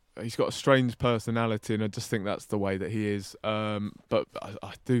 he's got a strange personality, and I just think that's the way that he is. But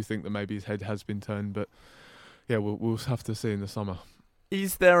I do think that maybe his head has been turned. But yeah, we'll have to see in the summer.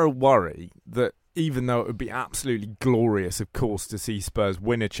 Is there a worry that, even though it would be absolutely glorious, of course, to see Spurs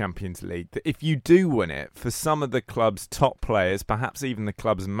win a Champions League, that if you do win it, for some of the club's top players, perhaps even the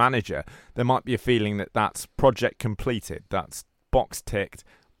club's manager, there might be a feeling that that's project completed, that's box ticked,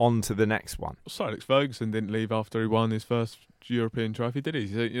 on to the next one? Sir Alex Ferguson didn't leave after he won his first European trophy, did he?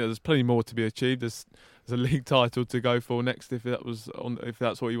 So, you know, there's plenty more to be achieved. There's a league title to go for next if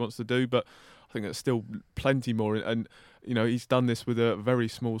that's what he wants to do, but I think there's still plenty more. And you know, he's done this with a very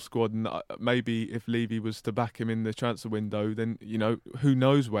small squad, and maybe if Levy was to back him in the transfer window, then, you know, who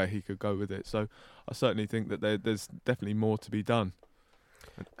knows where he could go with it. So I certainly think that there's definitely more to be done.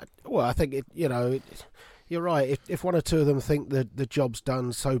 Well, I think you're right. If one or two of them think that the job's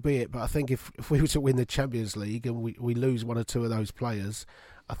done, so be it. But I think if we were to win the Champions League and we lose one or two of those players,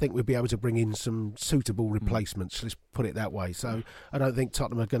 I think we'd be able to bring in some suitable replacements. Let's put it that way. So I don't think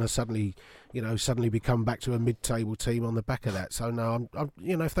Tottenham are going to suddenly become back to a mid-table team on the back of that. So no, I'm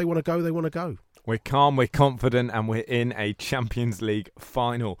if they want to go, they want to go. We're calm, we're confident, and we're in a Champions League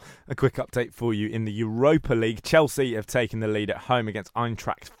final. A quick update for you in the Europa League. Chelsea have taken the lead at home against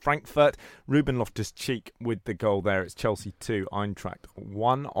Eintracht Frankfurt. Ruben Loftus-Cheek with the goal there. It's Chelsea 2, Eintracht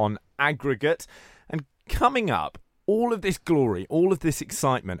 1 on aggregate. And coming up, all of this glory, all of this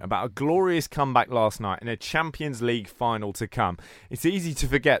excitement about a glorious comeback last night and a Champions League final to come. It's easy to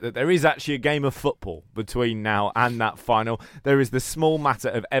forget that there is actually a game of football between now and that final. There is the small matter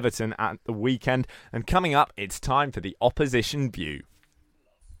of Everton at the weekend. And coming up, it's time for the Opposition View.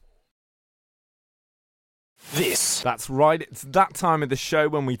 That's right, it's that time of the show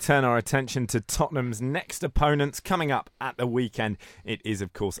when we turn our attention to Tottenham's next opponents coming up at the weekend. It is,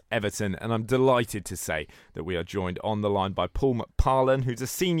 of course, Everton, and I'm delighted to say that we are joined on the line by Paul McParlin, who's a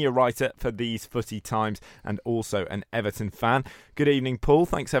senior writer for These Footy Times and also an Everton fan. Good evening, Paul.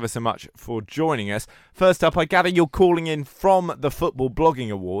 Thanks ever so much for joining us. First up, I gather you're calling in from the Football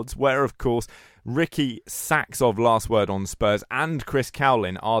Blogging Awards, where, of course, Ricky Sachs of Last Word on Spurs and Chris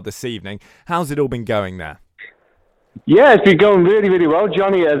Cowlin are this evening. How's it all been going there? Yeah, it's been going really, really well,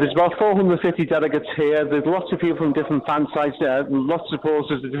 Johnny. There's about 450 delegates here. There's lots of people from different fan sites, lots of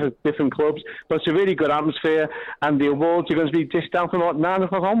supporters of different clubs, but it's a really good atmosphere, and the awards are going to be dished out from about 9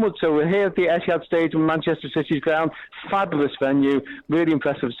 o'clock onwards. So we're here at the Etihad Stadium, Manchester City's ground. Fabulous venue, really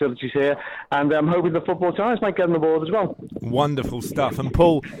impressive facilities here, and I'm hoping the Football Times might get an award as well. Wonderful stuff. And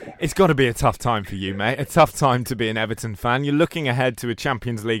Paul, it's got to be a tough time for you, mate. A tough time to be an Everton fan. You're looking ahead to a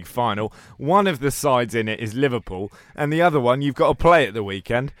Champions League final. One of the sides in it is Liverpool, and the other one you've got to play at the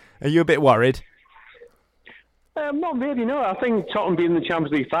weekend. Are you a bit worried? Not really, no. I think Tottenham being in the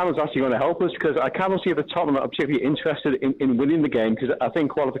Champions League final is actually going to help us, because I cannot see that Tottenham are particularly interested in winning the game, because I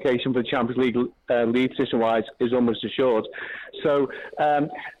think qualification for the Champions League league position-wise is almost assured. So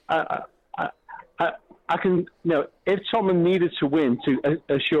I can, if Tottenham needed to win to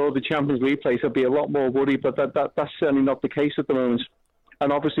assure the Champions League place, I'd be a lot more worried, but that's certainly not the case at the moment.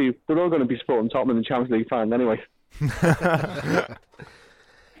 And obviously, we're all going to be supporting Tottenham in the Champions League final anyway.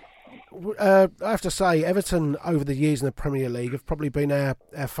 I have to say, Everton over the years in the Premier League have probably been our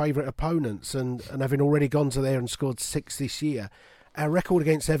favourite opponents, and having already gone to there and scored 6 this year, our record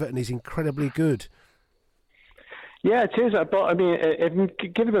against Everton is incredibly good. Yeah, it is. But I mean,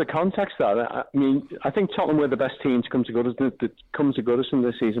 give a bit of context there. I mean, I think Tottenham were the best team to come to Goodison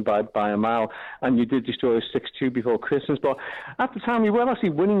this season by a mile, and you did destroy us 6-2 before Christmas. But at the time, we were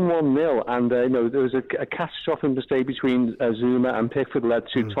actually winning 1-0, and there was a catastrophic mistake between Zuma and Pickford led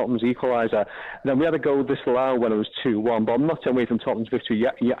to Tottenham's equaliser. Then we had a goal disallowed when it was 2-1. But I'm not taking away from Tottenham's victory.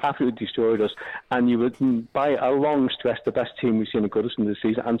 You absolutely destroyed us, and you were by a long stretch the best team we've seen at Goodison this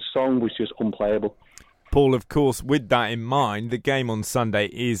season. And Song was just unplayable. Paul, of course, with that in mind, the game on Sunday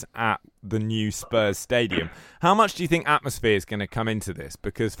is at the new Spurs stadium. How much do you think atmosphere is going to come into this?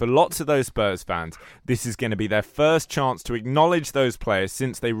 Because for lots of those Spurs fans, this is going to be their first chance to acknowledge those players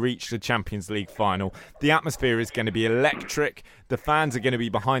since they reached the Champions League final. The atmosphere is going to be electric. The fans are going to be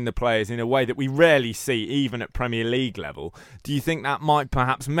behind the players in a way that we rarely see, even at Premier League level. Do you think that might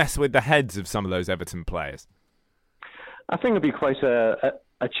perhaps mess with the heads of some of those Everton players? I think it'll be quite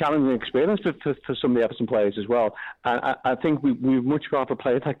a challenging experience for some of the Everton players as well. I think we'd much rather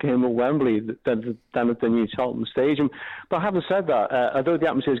play that game at Wembley than at the new Tottenham Stadium. But having said that, although the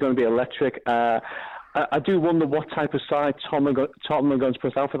atmosphere is going to be electric, I do wonder what type of side Tottenham are going to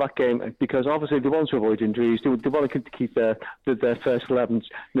put out for that game, because obviously they want to avoid injuries. They want to keep their first 11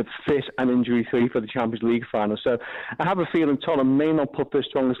 fit and injury-free for the Champions League final. So I have a feeling Tottenham may not put their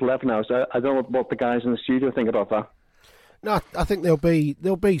strongest 11 out. I don't know what the guys in the studio think about that. No, I think there'll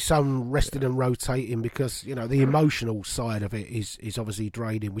be some resting and rotating, because the emotional side of it is obviously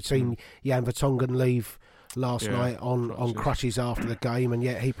draining. We've seen Jan Vertonghen leave last night on crutches after the game, and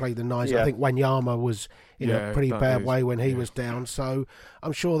yet he played the nice. I think Wanyama was in a pretty bad way when he was down, so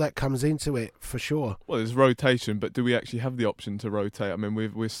I'm sure that comes into it for sure. Well, there's rotation, but do we actually have the option to rotate? I mean,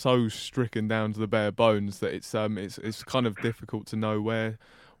 we're so stricken down to the bare bones that it's kind of difficult to know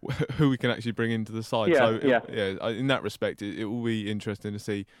who we can actually bring into the side. In that respect, it will be interesting to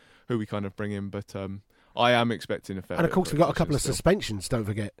see who we kind of bring in. But I am expecting a fair. And of course, we've got a couple of suspensions. Don't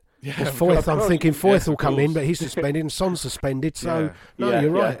forget. Foyth, I'm thinking Foyth will come in, but he's suspended and Son's suspended. So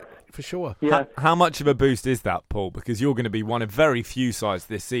you're right for sure. Yeah. How much of a boost is that, Paul? Because you're going to be one of very few sides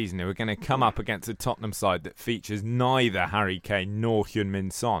this season who are going to come up against a Tottenham side that features neither Harry Kane nor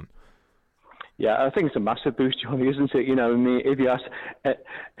Heung-min Son. Yeah, I think it's a massive boost, Johnny, isn't it? I mean, if you ask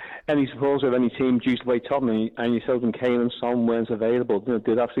any supporter of any team due to play Tottenham and you tell them Kane and Son weren't available,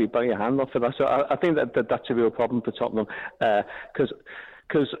 they'd absolutely bang your hand off for that. So I think that's a real problem for Tottenham,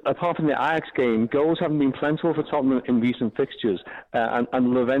 because apart from the Ajax game, goals haven't been plentiful for Tottenham in recent fixtures, and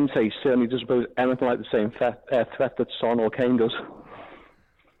Lorente certainly doesn't pose anything like the same threat that Son or Kane does.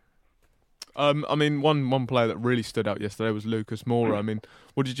 I mean, one player that really stood out yesterday was Lucas Moura. I mean,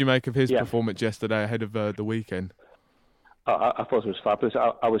 what did you make of his performance yesterday ahead of the weekend? I thought it was fabulous.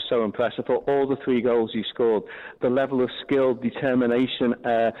 I was so impressed. I thought all the 3 goals he scored, the level of skill, determination,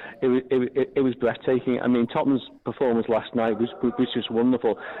 it was breathtaking. I mean, Tottenham's performance last night was just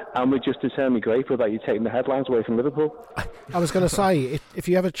wonderful, and we're just eternally grateful that you're taking the headlines away from Liverpool. I was going to say, if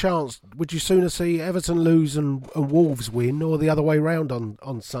you have a chance, would you sooner see Everton lose and Wolves win, or the other way round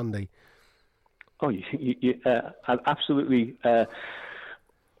on Sunday? Oh, you absolutely.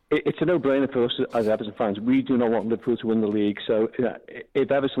 It's a no-brainer for us as Everton fans. We do not want Liverpool to win the league. So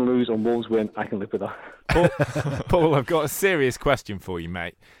if Everton lose and Wolves win, I can live with that. Paul, I've got a serious question for you,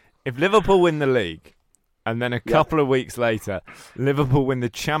 mate. If Liverpool win the league, and then a couple of weeks later, Liverpool win the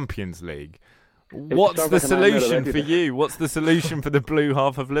Champions League, what's the solution for you? What's the solution for the blue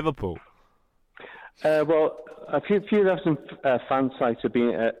half of Liverpool? Well, a few Everton fan sites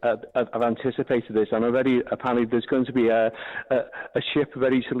have anticipated this, and already apparently there's going to be a ship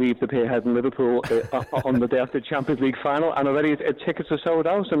ready to leave the pierhead in Liverpool on the day after the Champions League final, and already tickets are sold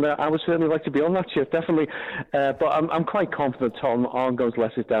out, and I would certainly like to be on that ship, definitely. But I'm quite confident Tottenham aren't going to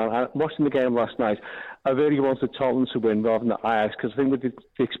let us down. Watching the game last night, I really wanted Tottenham to win rather than Ajax, because I think with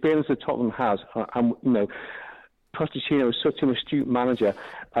the experience that Tottenham has, and Pochettino is such an astute manager.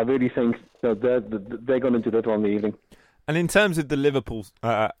 I really think they're going to deliver on the evening. And in terms of the Liverpool,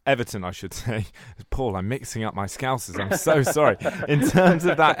 Everton, I should say, Paul, I'm mixing up my Scousers. I'm so sorry. In terms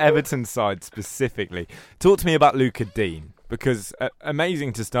of that Everton side specifically, talk to me about Luca Dean, because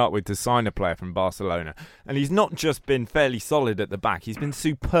amazing to start with to sign a player from Barcelona, and he's not just been fairly solid at the back; he's been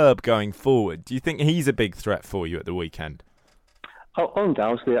superb going forward. Do you think he's a big threat for you at the weekend?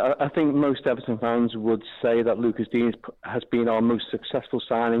 Undoubtedly, I think most Everton fans would say that Lucas Digne has been our most successful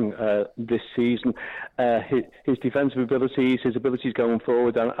signing this season. His defensive abilities, his abilities going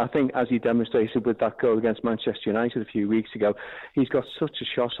forward, and I think as he demonstrated with that goal against Manchester United a few weeks ago, he's got such a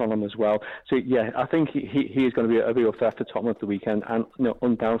shot on him as well. So yeah, I think he is going to be a real threat for Tottenham at the weekend, and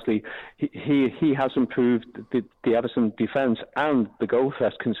undoubtedly he has improved the Everton defence and the goal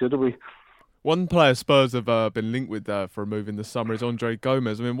threat considerably. One player Spurs have been linked with for a move in the summer is Andre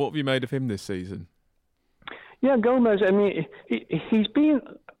Gomez. I mean, what have you made of him this season? Yeah, Gomez, I mean, he's been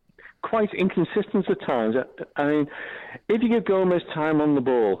quite inconsistent at times. I mean, if you give Gomez time on the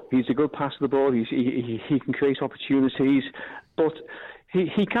ball, he's a good passer of the ball, he can create opportunities, but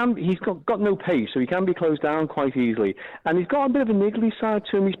he's got no pace, so he can be closed down quite easily. And he's got a bit of a niggly side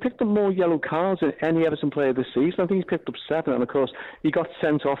to him. He's picked up more yellow cards than any Everton player this season. I think he's picked up 7, and of course he got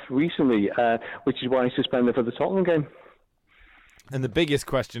sent off recently, which is why he's suspended for the Tottenham game. And the biggest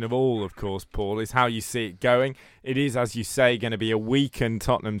question of all, of course, Paul, is how you see it going. It is, as you say, going to be a weakened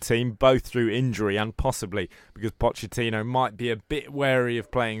Tottenham team, both through injury and possibly because Pochettino might be a bit wary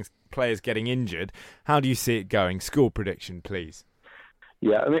of players getting injured. How do you see it going? Score prediction, please.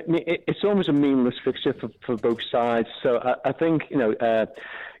 Yeah, I mean, it's almost a meaningless fixture for both sides. So I think,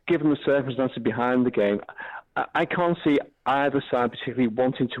 given the circumstances behind the game, I can't see either side particularly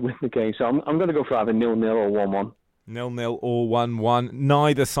wanting to win the game. So I'm going to go for either 0-0 or 1-1. 0-0 or 1-1.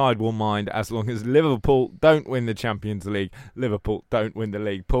 Neither side will mind as long as Liverpool don't win the Champions League. Liverpool don't win the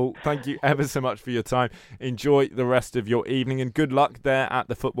league. Paul, thank you ever so much for your time. Enjoy the rest of your evening and good luck there at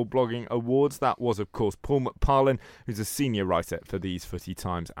the Football Blogging Awards. That was, of course, Paul McParlin, who's a senior writer for These Footy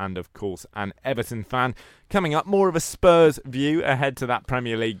Times and, of course, an Everton fan. Coming up, more of a Spurs view ahead to that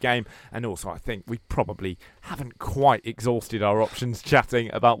Premier League game. And also, I think we probably haven't quite exhausted our options chatting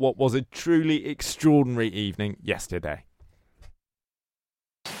about what was a truly extraordinary evening yesterday.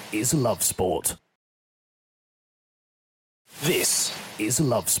 Is Love Sport. This is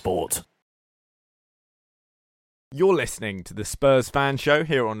Love Sport. You're listening to the Spurs Fan Show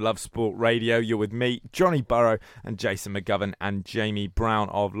here on Love Sport Radio. You're with me, Johnny Burrow, and Jason McGovern and Jamie Brown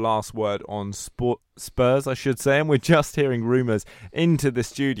of Last Word on Spurs, I should say. And we're just hearing rumours into the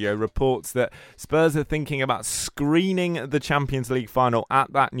studio, reports that Spurs are thinking about screening the Champions League final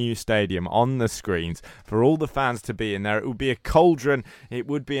at that new stadium on the screens for all the fans to be in there. It would be a cauldron, it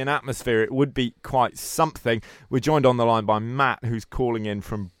would be an atmosphere, it would be quite something. We're joined on the line by Matt, who's calling in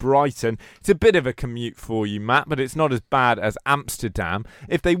from Brighton. It's a bit of a commute for you, Matt, but it's not as bad as Amsterdam.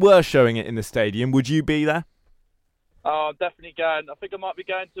 If they were showing it in the stadium, would you be there? Oh, I'm definitely going. I think I might be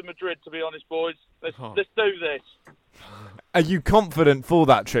going to Madrid, to be honest, boys. Let's do this. Are you confident for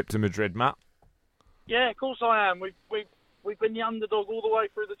that trip to Madrid, Matt? Yeah, of course I am. We've been the underdog all the way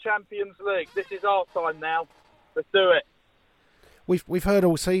through the Champions League. This is our time now. Let's do it. We've heard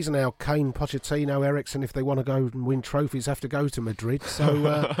all season how Kane, Pochettino, Eriksen, if they want to go and win trophies, have to go to Madrid.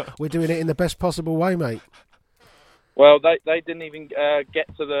 So we're doing it in the best possible way, mate. Well, they didn't even get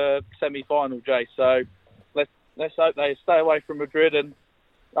to the semi-final, Jay. So let's hope they stay away from Madrid and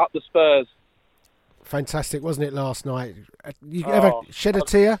up the Spurs. Fantastic, wasn't it, last night? You ever shed a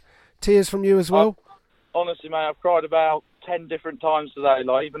tear? Tears from you as well? Honestly, mate, I've cried about 10 different times today.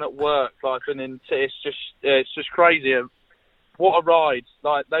 Like even at work, like and it's just crazy. What a ride!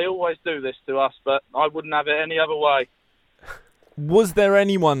 Like they always do this to us, but I wouldn't have it any other way. Was there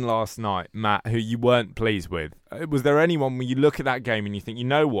anyone last night, Matt, who you weren't pleased with? Was there anyone when you look at that game and you think, you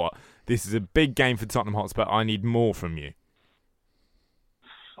know what, this is a big game for Tottenham Hotspur, I need more from you?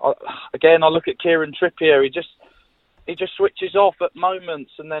 Again, I look at Kieran Trippier. He just switches off at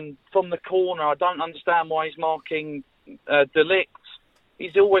moments, and then from the corner, I don't understand why he's marking De Ligt.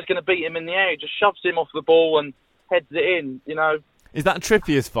 He's always going to beat him in the air. He just shoves him off the ball and heads it in, you know. Is that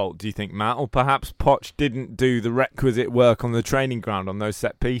Trippier's fault, do you think, Matt? Or perhaps Poch didn't do the requisite work on the training ground on those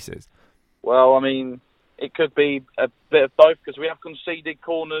set pieces? Well, I mean, it could be a bit of both because we have conceded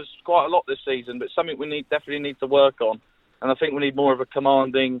corners quite a lot this season, but something we definitely need to work on. And I think we need more of a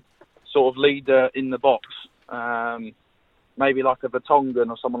commanding sort of leader in the box. Maybe like a Vertonghen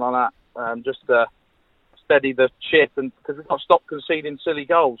or someone like that, just to steady the ship. And because we've got to stop conceding silly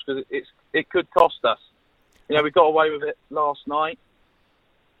goals because it could cost us. You know, we got away with it last night.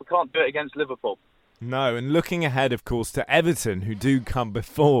 We can't do it against Liverpool. No, and looking ahead, of course, to Everton, who do come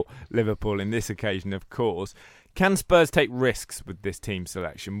before Liverpool in this occasion, of course. Can Spurs take risks with this team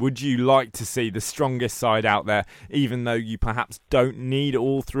selection? Would you like to see the strongest side out there, even though you perhaps don't need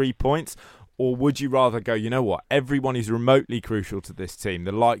all 3 points? Or would you rather go, you know what, everyone is remotely crucial to this team,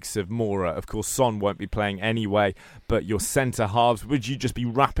 the likes of Moura, of course Son won't be playing anyway, but your centre-halves, would you just be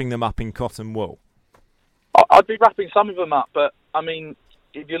wrapping them up in cotton wool? I'd be wrapping some of them up, but I mean,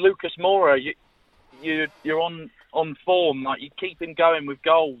 if you're Lucas Moura, you're on form. Like, you keep him going with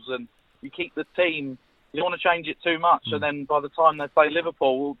goals, and you keep the team. You don't want to change it too much, and then by the time they play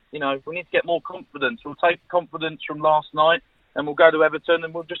Liverpool, we need to get more confidence. We'll take confidence from last night, and we'll go to Everton,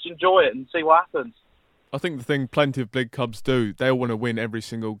 and we'll just enjoy it and see what happens. I think the thing plenty of big clubs do, they'll want to win every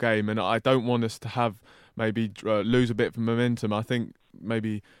single game, and I don't want us to have maybe lose a bit of momentum. I think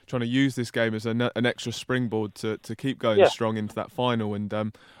maybe trying to use this game as an extra springboard to keep going strong into that final. And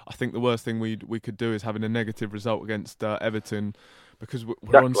I think the worst thing we could do is having a negative result against Everton, because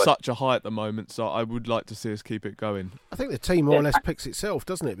we're on such a high at the moment. So I would like to see us keep it going. I think the team more or less picks itself,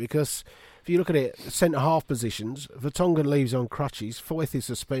 doesn't it? Because if you look at it, centre-half positions, Vertonghen leaves on crutches, Foyth is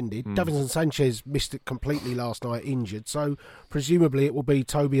suspended, Davinson Sanchez missed it completely last night, injured, so presumably it will be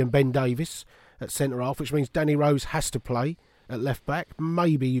Toby and Ben Davies at centre-half, which means Danny Rose has to play at left-back.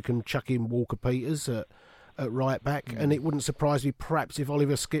 Maybe you can chuck in Walker Peters at right-back, and it wouldn't surprise me perhaps if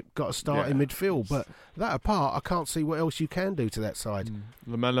Oliver Skipp got a start in midfield, but that apart, I can't see what else you can do to that side.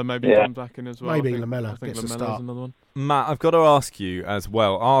 Lamella maybe comes back in as well. Maybe Lamella gets a start. Another one. Matt, I've got to ask you as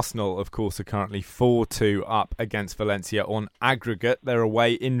well. Arsenal, of course, are currently 4-2 up against Valencia on aggregate. They're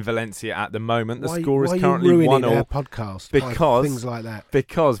away in Valencia at the moment. The score is currently 1-0. Why are you ruining our podcast by things like that?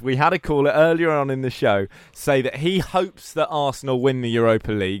 Because we had a caller earlier on in the show say that he hopes that Arsenal win the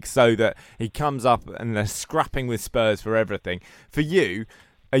Europa League so that he comes up and they're scrapping with Spurs for everything. For you,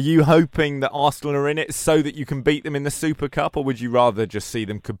 are you hoping that Arsenal are in it so that you can beat them in the Super Cup, or would you rather just see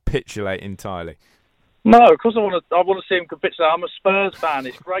them capitulate entirely? No, of course I want to see them capitulate. I'm a Spurs fan.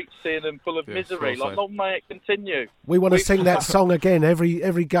 It's great seeing them full of misery. Like, long may it continue. We want to sing that song again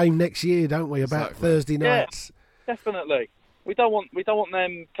every game next year, don't we? About Thursday nights. Yeah, definitely. We don't want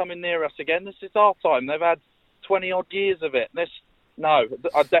them coming near us again. This is our time. They've had 20 odd years of it.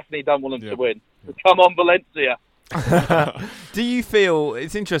 I definitely don't want them to win. Come on, Valencia. Do you feel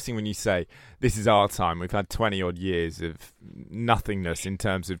it's interesting when you say this is our time? We've had 20 odd years of nothingness in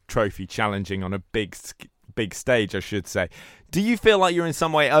terms of trophy challenging on a big stage, I should say. Do you feel like you're in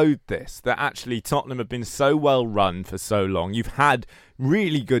some way owed this? That actually Tottenham have been so well run for so long. You've had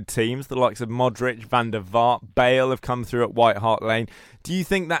really good teams, the likes of Modric, Van der Vaart, Bale have come through at White Hart Lane. Do you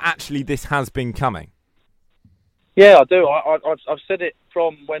think that actually this has been coming? Yeah, I do. I've said it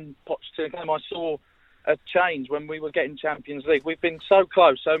from when Pochettino came. I saw a change when we were getting Champions League. We've been so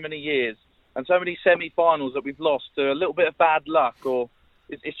close so many years, and so many semi-finals that we've lost to a little bit of bad luck, or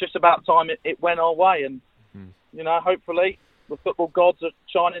it's just about time it went our way. And hopefully the football gods are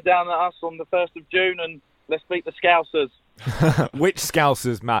shining down at us on the 1st of June, and let's beat the Scousers. Which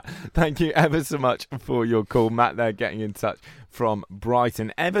Scousers, Matt? Thank you ever so much for your call. Matt there getting in touch from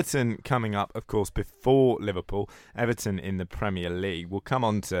Brighton. Everton coming up, of course, before Liverpool. Everton in the Premier League. We'll come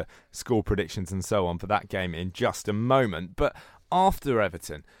on to score predictions and so on for that game in just a moment. But after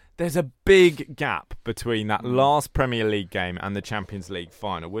Everton, there's a big gap between that last Premier League game and the Champions League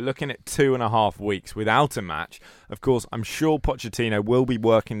final. We're looking at 2.5 weeks without a match. Of course, I'm sure Pochettino will be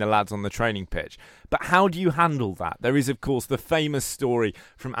working the lads on the training pitch. But how do you handle that? There is, of course, the famous story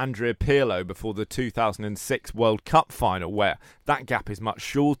from Andrea Pirlo before the 2006 World Cup final, where that gap is much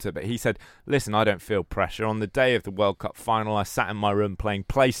shorter. But he said, listen, I don't feel pressure. On the day of the World Cup final, I sat in my room playing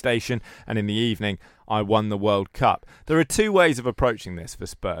PlayStation, and in the evening, I won the World Cup. There are two ways of approaching this for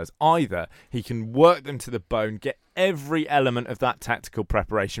Spurs. Either he can work them to the bone, get every element of that tactical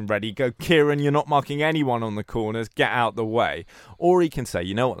preparation ready, go, Kieran, you're not marking anyone on the corners, get out the way. Or he can say,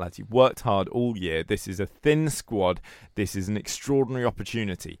 you know what, lads, you've worked hard all year. This is a thin squad. This is an extraordinary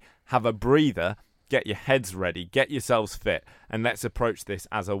opportunity. Have a breather, get your heads ready, get yourselves fit, and let's approach this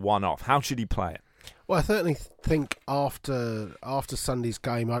as a one-off. How should he play it? Well, I certainly think after Sunday's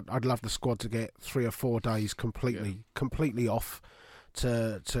game, I'd love the squad to get 3 or 4 days completely off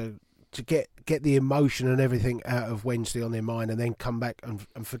to get the emotion and everything out of Wednesday on their mind, and then come back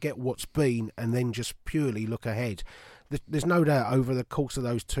and forget what's been, and then just purely look ahead. There's no doubt over the course of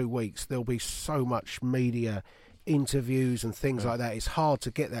those 2 weeks there'll be so much media interviews and things like that. It's hard to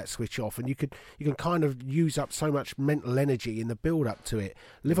get that switch off, and you can kind of use up so much mental energy in the build up to it.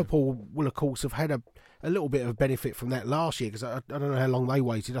 Liverpool will of course have had a little bit of benefit from that last year, because I don't know how long they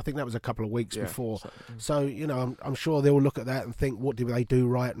waited. I think that was a couple of weeks before. So I'm sure they'll look at that and think, what did they do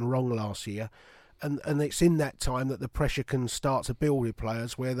right and wrong last year? And it's in that time that the pressure can start to build with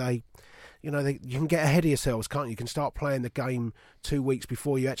players, where you can get ahead of yourselves, can't you? You can start playing the game 2 weeks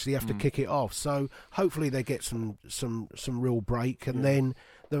before you actually have to kick it off. So hopefully they get some real break, and then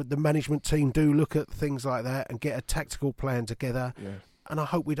the management team do look at things like that and get a tactical plan together. I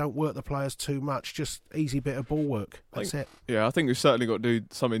hope we don't work the players too much. Just easy bit of ball work. That's it. Yeah, I think we've certainly got to do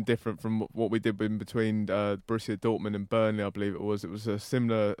something different from what we did in between Borussia Dortmund and Burnley, I believe it was. It was a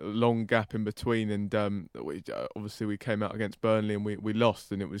similar long gap in between, and obviously we came out against Burnley and we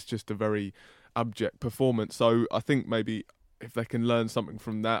lost, and it was just a very abject performance. So I think maybe if they can learn something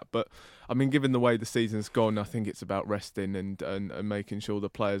from that. But I mean, given the way the season's gone, I think it's about resting and making sure the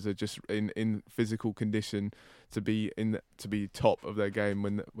players are just in physical condition to be top of their game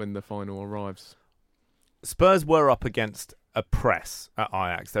when the final arrives. Spurs were up against a press at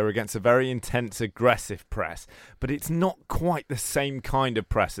Ajax. They were against a very intense, aggressive press, but it's not quite the same kind of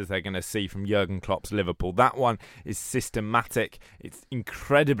press as they're going to see from Jurgen Klopp's Liverpool. That one is systematic, it's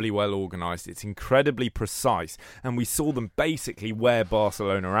incredibly well organised, it's incredibly precise, and we saw them basically wear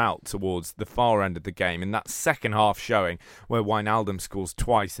Barcelona out towards the far end of the game. In that second half showing, where Wijnaldum scores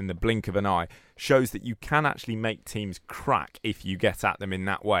twice in the blink of an eye, shows that you can actually make teams crack if you get at them in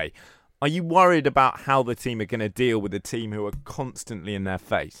that way. Are you worried about how the team are going to deal with a team who are constantly in their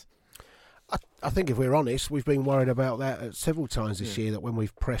face? I think if we're honest, we've been worried about that several times this year, that when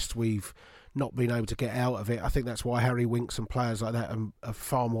we've pressed, we've not been able to get out of it. I think that's why Harry Winks and players like that are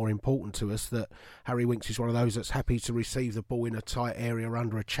far more important to us. That Harry Winks is one of those that's happy to receive the ball in a tight area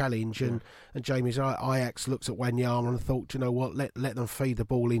under a challenge. And Jamie's Ajax looks at Wanyama and thought, you know what, let them feed the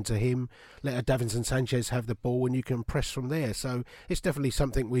ball into him, let Davinson Sanchez have the ball, and you can press from there. So it's definitely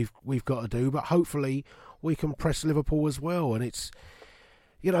something we've got to do. But hopefully we can press Liverpool as well. And it's,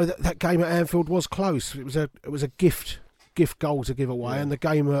 you know, that game at Anfield was close. It was a gift goal to give away, and the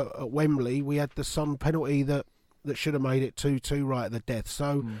game at Wembley, we had the Son penalty that should have made it 2-2 right at the death.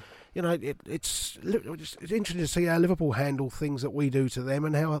 So, you know, it's interesting to see how Liverpool handle things that we do to them,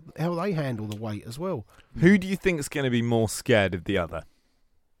 and how they handle the weight as well. Who do you think is going to be more scared of the other?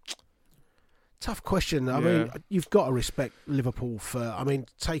 Tough question. I mean, you've got to respect Liverpool for. I mean,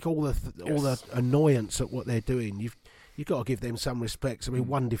 take all the annoyance at what they're doing. You've got to give them some respect. I mean,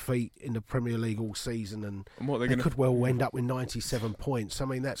 one defeat in the Premier League all season, and they could well end up with 97 points. I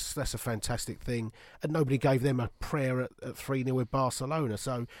mean, that's a fantastic thing. And nobody gave them a prayer at 3-0 with Barcelona.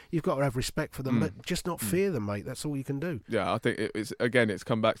 So you've got to have respect for them, but just not fear them, mate. That's all you can do. Yeah, I think it's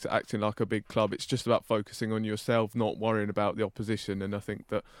come back to acting like a big club. It's just about focusing on yourself, not worrying about the opposition. And I think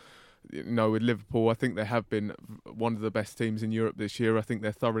that, you know, with Liverpool, I think they have been one of the best teams in Europe this year. I think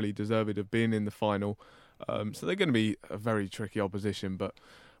they're thoroughly deserving of being in the final. So they're going to be a very tricky opposition, but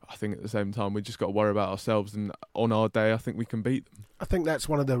I think at the same time we just got to worry about ourselves, and on our day I think we can beat them. I think that's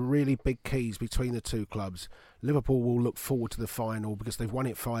one of the really big keys between the two clubs. Liverpool will look forward to the final because they've won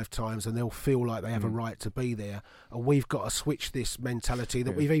it 5 times and they'll feel like they have a right to be there. And we've got to switch this mentality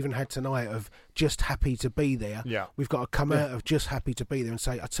that we've even had tonight of just happy to be there. Yeah. We've got to come out of just happy to be there and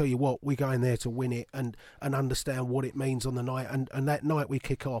say, I tell you what, we're going there to win it and understand what it means on the night. And that night we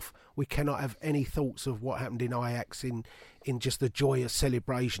kick off, we cannot have any thoughts of what happened in Ajax in just the joyous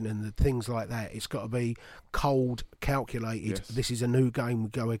celebration and the things like that. It's got to be cold, calculated. Yes. This is a new game, we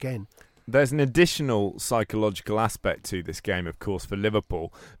go again. There's an additional psychological aspect to this game, of course, for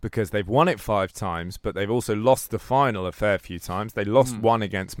Liverpool, because they've won it 5 times, but they've also lost the final a fair few times. They lost one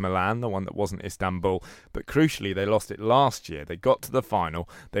against Milan, the one that wasn't Istanbul, but crucially they lost it last year. They got to the final,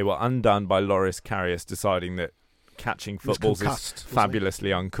 they were undone by Loris Karius deciding that catching footballs is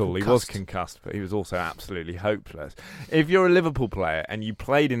fabulously uncool. He was concussed, but he was also absolutely hopeless. If you're a Liverpool player and you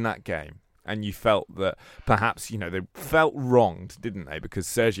played in that game, and you felt that perhaps, you know, they felt wronged, didn't they? Because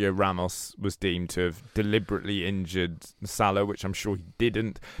Sergio Ramos was deemed to have deliberately injured Salah, which I'm sure he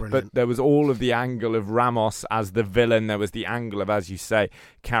didn't. Brilliant. But there was all of the angle of Ramos as the villain. There was the angle of, as you say,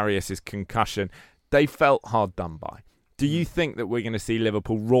 Karius' concussion. They felt hard done by. Do you think that we're going to see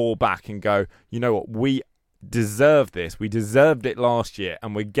Liverpool roar back and go, you know what, we deserve this. We deserved it last year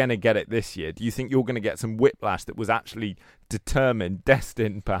and we're going to get it this year? Do you think you're going to get some whiplash that was actually determined,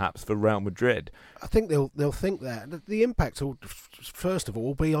 destined perhaps for Real Madrid? I think they'll think that. The impact will, first of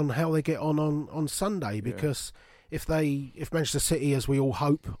all, be on how they get on Sunday, because if Manchester City, as we all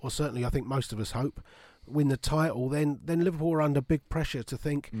hope, or certainly I think most of us hope, win the title, then Liverpool are under big pressure to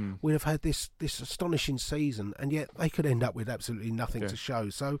think we'd have had this astonishing season, and yet they could end up with absolutely nothing to show.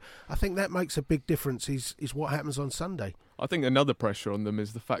 So I think that makes a big difference is what happens on Sunday. I think another pressure on them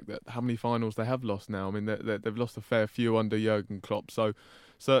is the fact that how many finals they have lost now. I mean, they've lost a fair few under Jurgen Klopp, so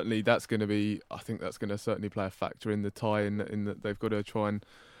certainly that's going to be, I think that's going to certainly play a factor in the tie, in that they've got to try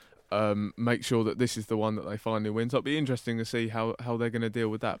and make sure that this is the one that they finally win. So it'll be interesting to see how they're going to deal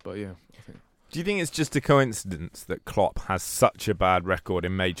with that, but yeah, I think. Do you think it's just a coincidence that Klopp has such a bad record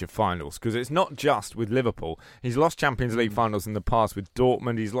in major finals? Because it's not just with Liverpool. He's lost Champions League finals in the past with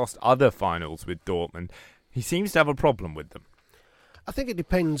Dortmund. He's lost other finals with Dortmund. He seems to have a problem with them. I think it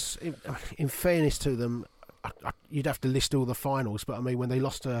depends. In fairness to them, you'd have to list all the finals, but I mean, when they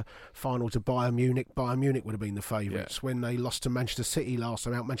lost a final to Bayern Munich would have been the favourites. Yeah. When they lost to Manchester City last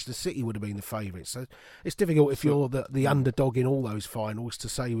time out, Manchester City would have been the favourites. So it's difficult if you're the underdog in all those finals to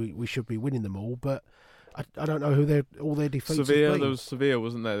say we should be winning them all, but I don't know who all their defeats have been. There was Sevilla,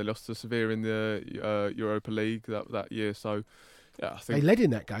 wasn't there? They lost to Sevilla in the Europa League that year, so yeah, I think they led in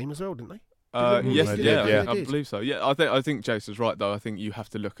that game as well, didn't they? Yes, I believe so. Yeah, I think Jason's right though. I think you have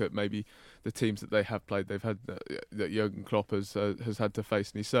to look at maybe the teams that they have played. They've had that Jurgen Klopp has had to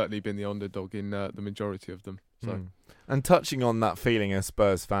face, and he's certainly been the underdog in the majority of them. So, and touching on that feeling as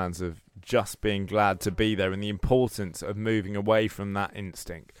Spurs fans of just being glad to be there and the importance of moving away from that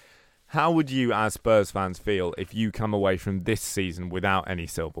instinct, how would you, as Spurs fans, feel if you come away from this season without any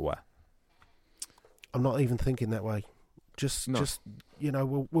silverware? I'm not even thinking that way. Just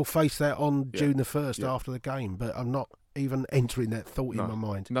we'll face that on June the 1st after the game, but I'm not even entering that thought in my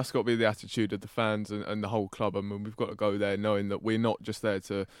mind. And that's got to be the attitude of the fans and the whole club. I mean, we've got to go there knowing that we're not just there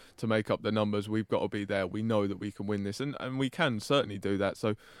to make up the numbers. We've got to be there. We know that we can win this, and we can certainly do that.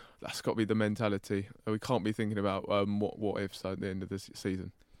 So that's got to be the mentality. We can't be thinking about what ifs at the end of this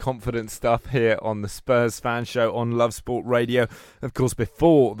season. Confident stuff here on the Spurs Fan Show on Love Sport Radio. Of course,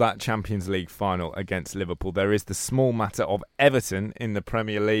 before that Champions League final against Liverpool, there is the small matter of Everton in the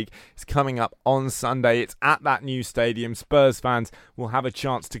Premier League. It's coming up on Sunday. It's at that new stadium. Spurs fans will have a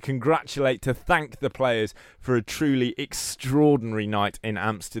chance to thank the players for a truly extraordinary night in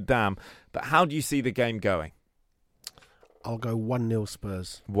Amsterdam. But how do you see the game going? I'll go 1-0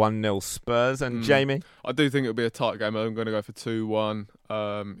 Spurs. 1-0 Spurs. And Jamie? I do think it'll be a tight game. I'm going to go for 2-1.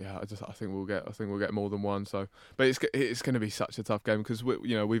 I think we'll get more than one. So, but it's going to be such a tough game because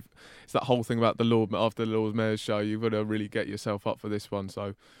it's that whole thing about after the Lord Mayor's show. You've got to really get yourself up for this one.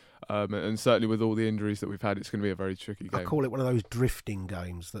 So, and certainly with all the injuries that we've had, it's going to be a very tricky game. I call it one of those drifting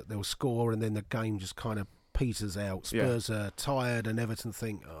games that they'll score and then the game just kind of peters out. Spurs are tired and Everton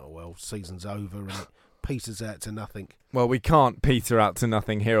think, oh well, season's over, and it peters out to nothing. Well, we can't peter out to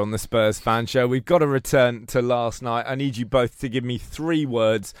nothing here on the Spurs Fan Show. We've got to return to last night. I need you both to give me 3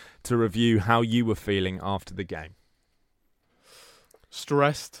 words to review how you were feeling after the game.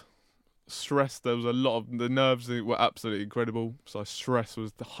 Stressed. There was a lot of... The nerves were absolutely incredible. So stress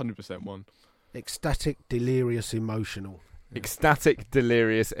was the 100% one. Ecstatic, delirious, emotional. Ecstatic,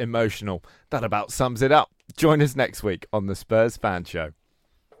 delirious, emotional. That about sums it up. Join us next week on the Spurs Fan Show.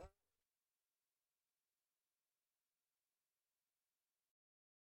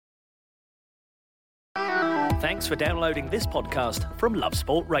 Thanks for downloading this podcast from Love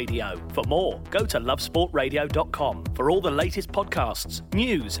Sport Radio. For more, go to lovesportradio.com for all the latest podcasts,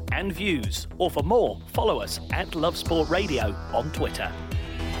 news and views. Or for more, follow us at Love Sport Radio on Twitter.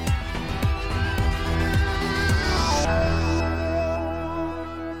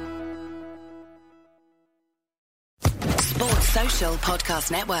 Sports Social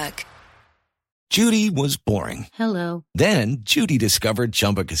Podcast Network. Judy was boring. Hello. Then Judy discovered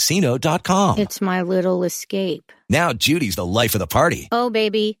ChumbaCasino.com. It's my little escape. Now Judy's the life of the party. Oh,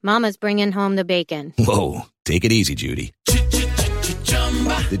 baby, mama's bringing home the bacon. Whoa, take it easy, Judy.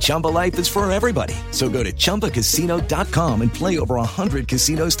 The Chumba life is for everybody. So go to ChumbaCasino.com and play over 100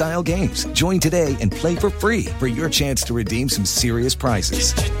 casino-style games. Join today and play for free for your chance to redeem some serious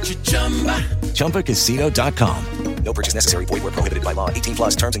prizes. ChumbaCasino.com. No purchase necessary. Void where prohibited by law.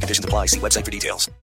 18+ terms and conditions apply. See website for details.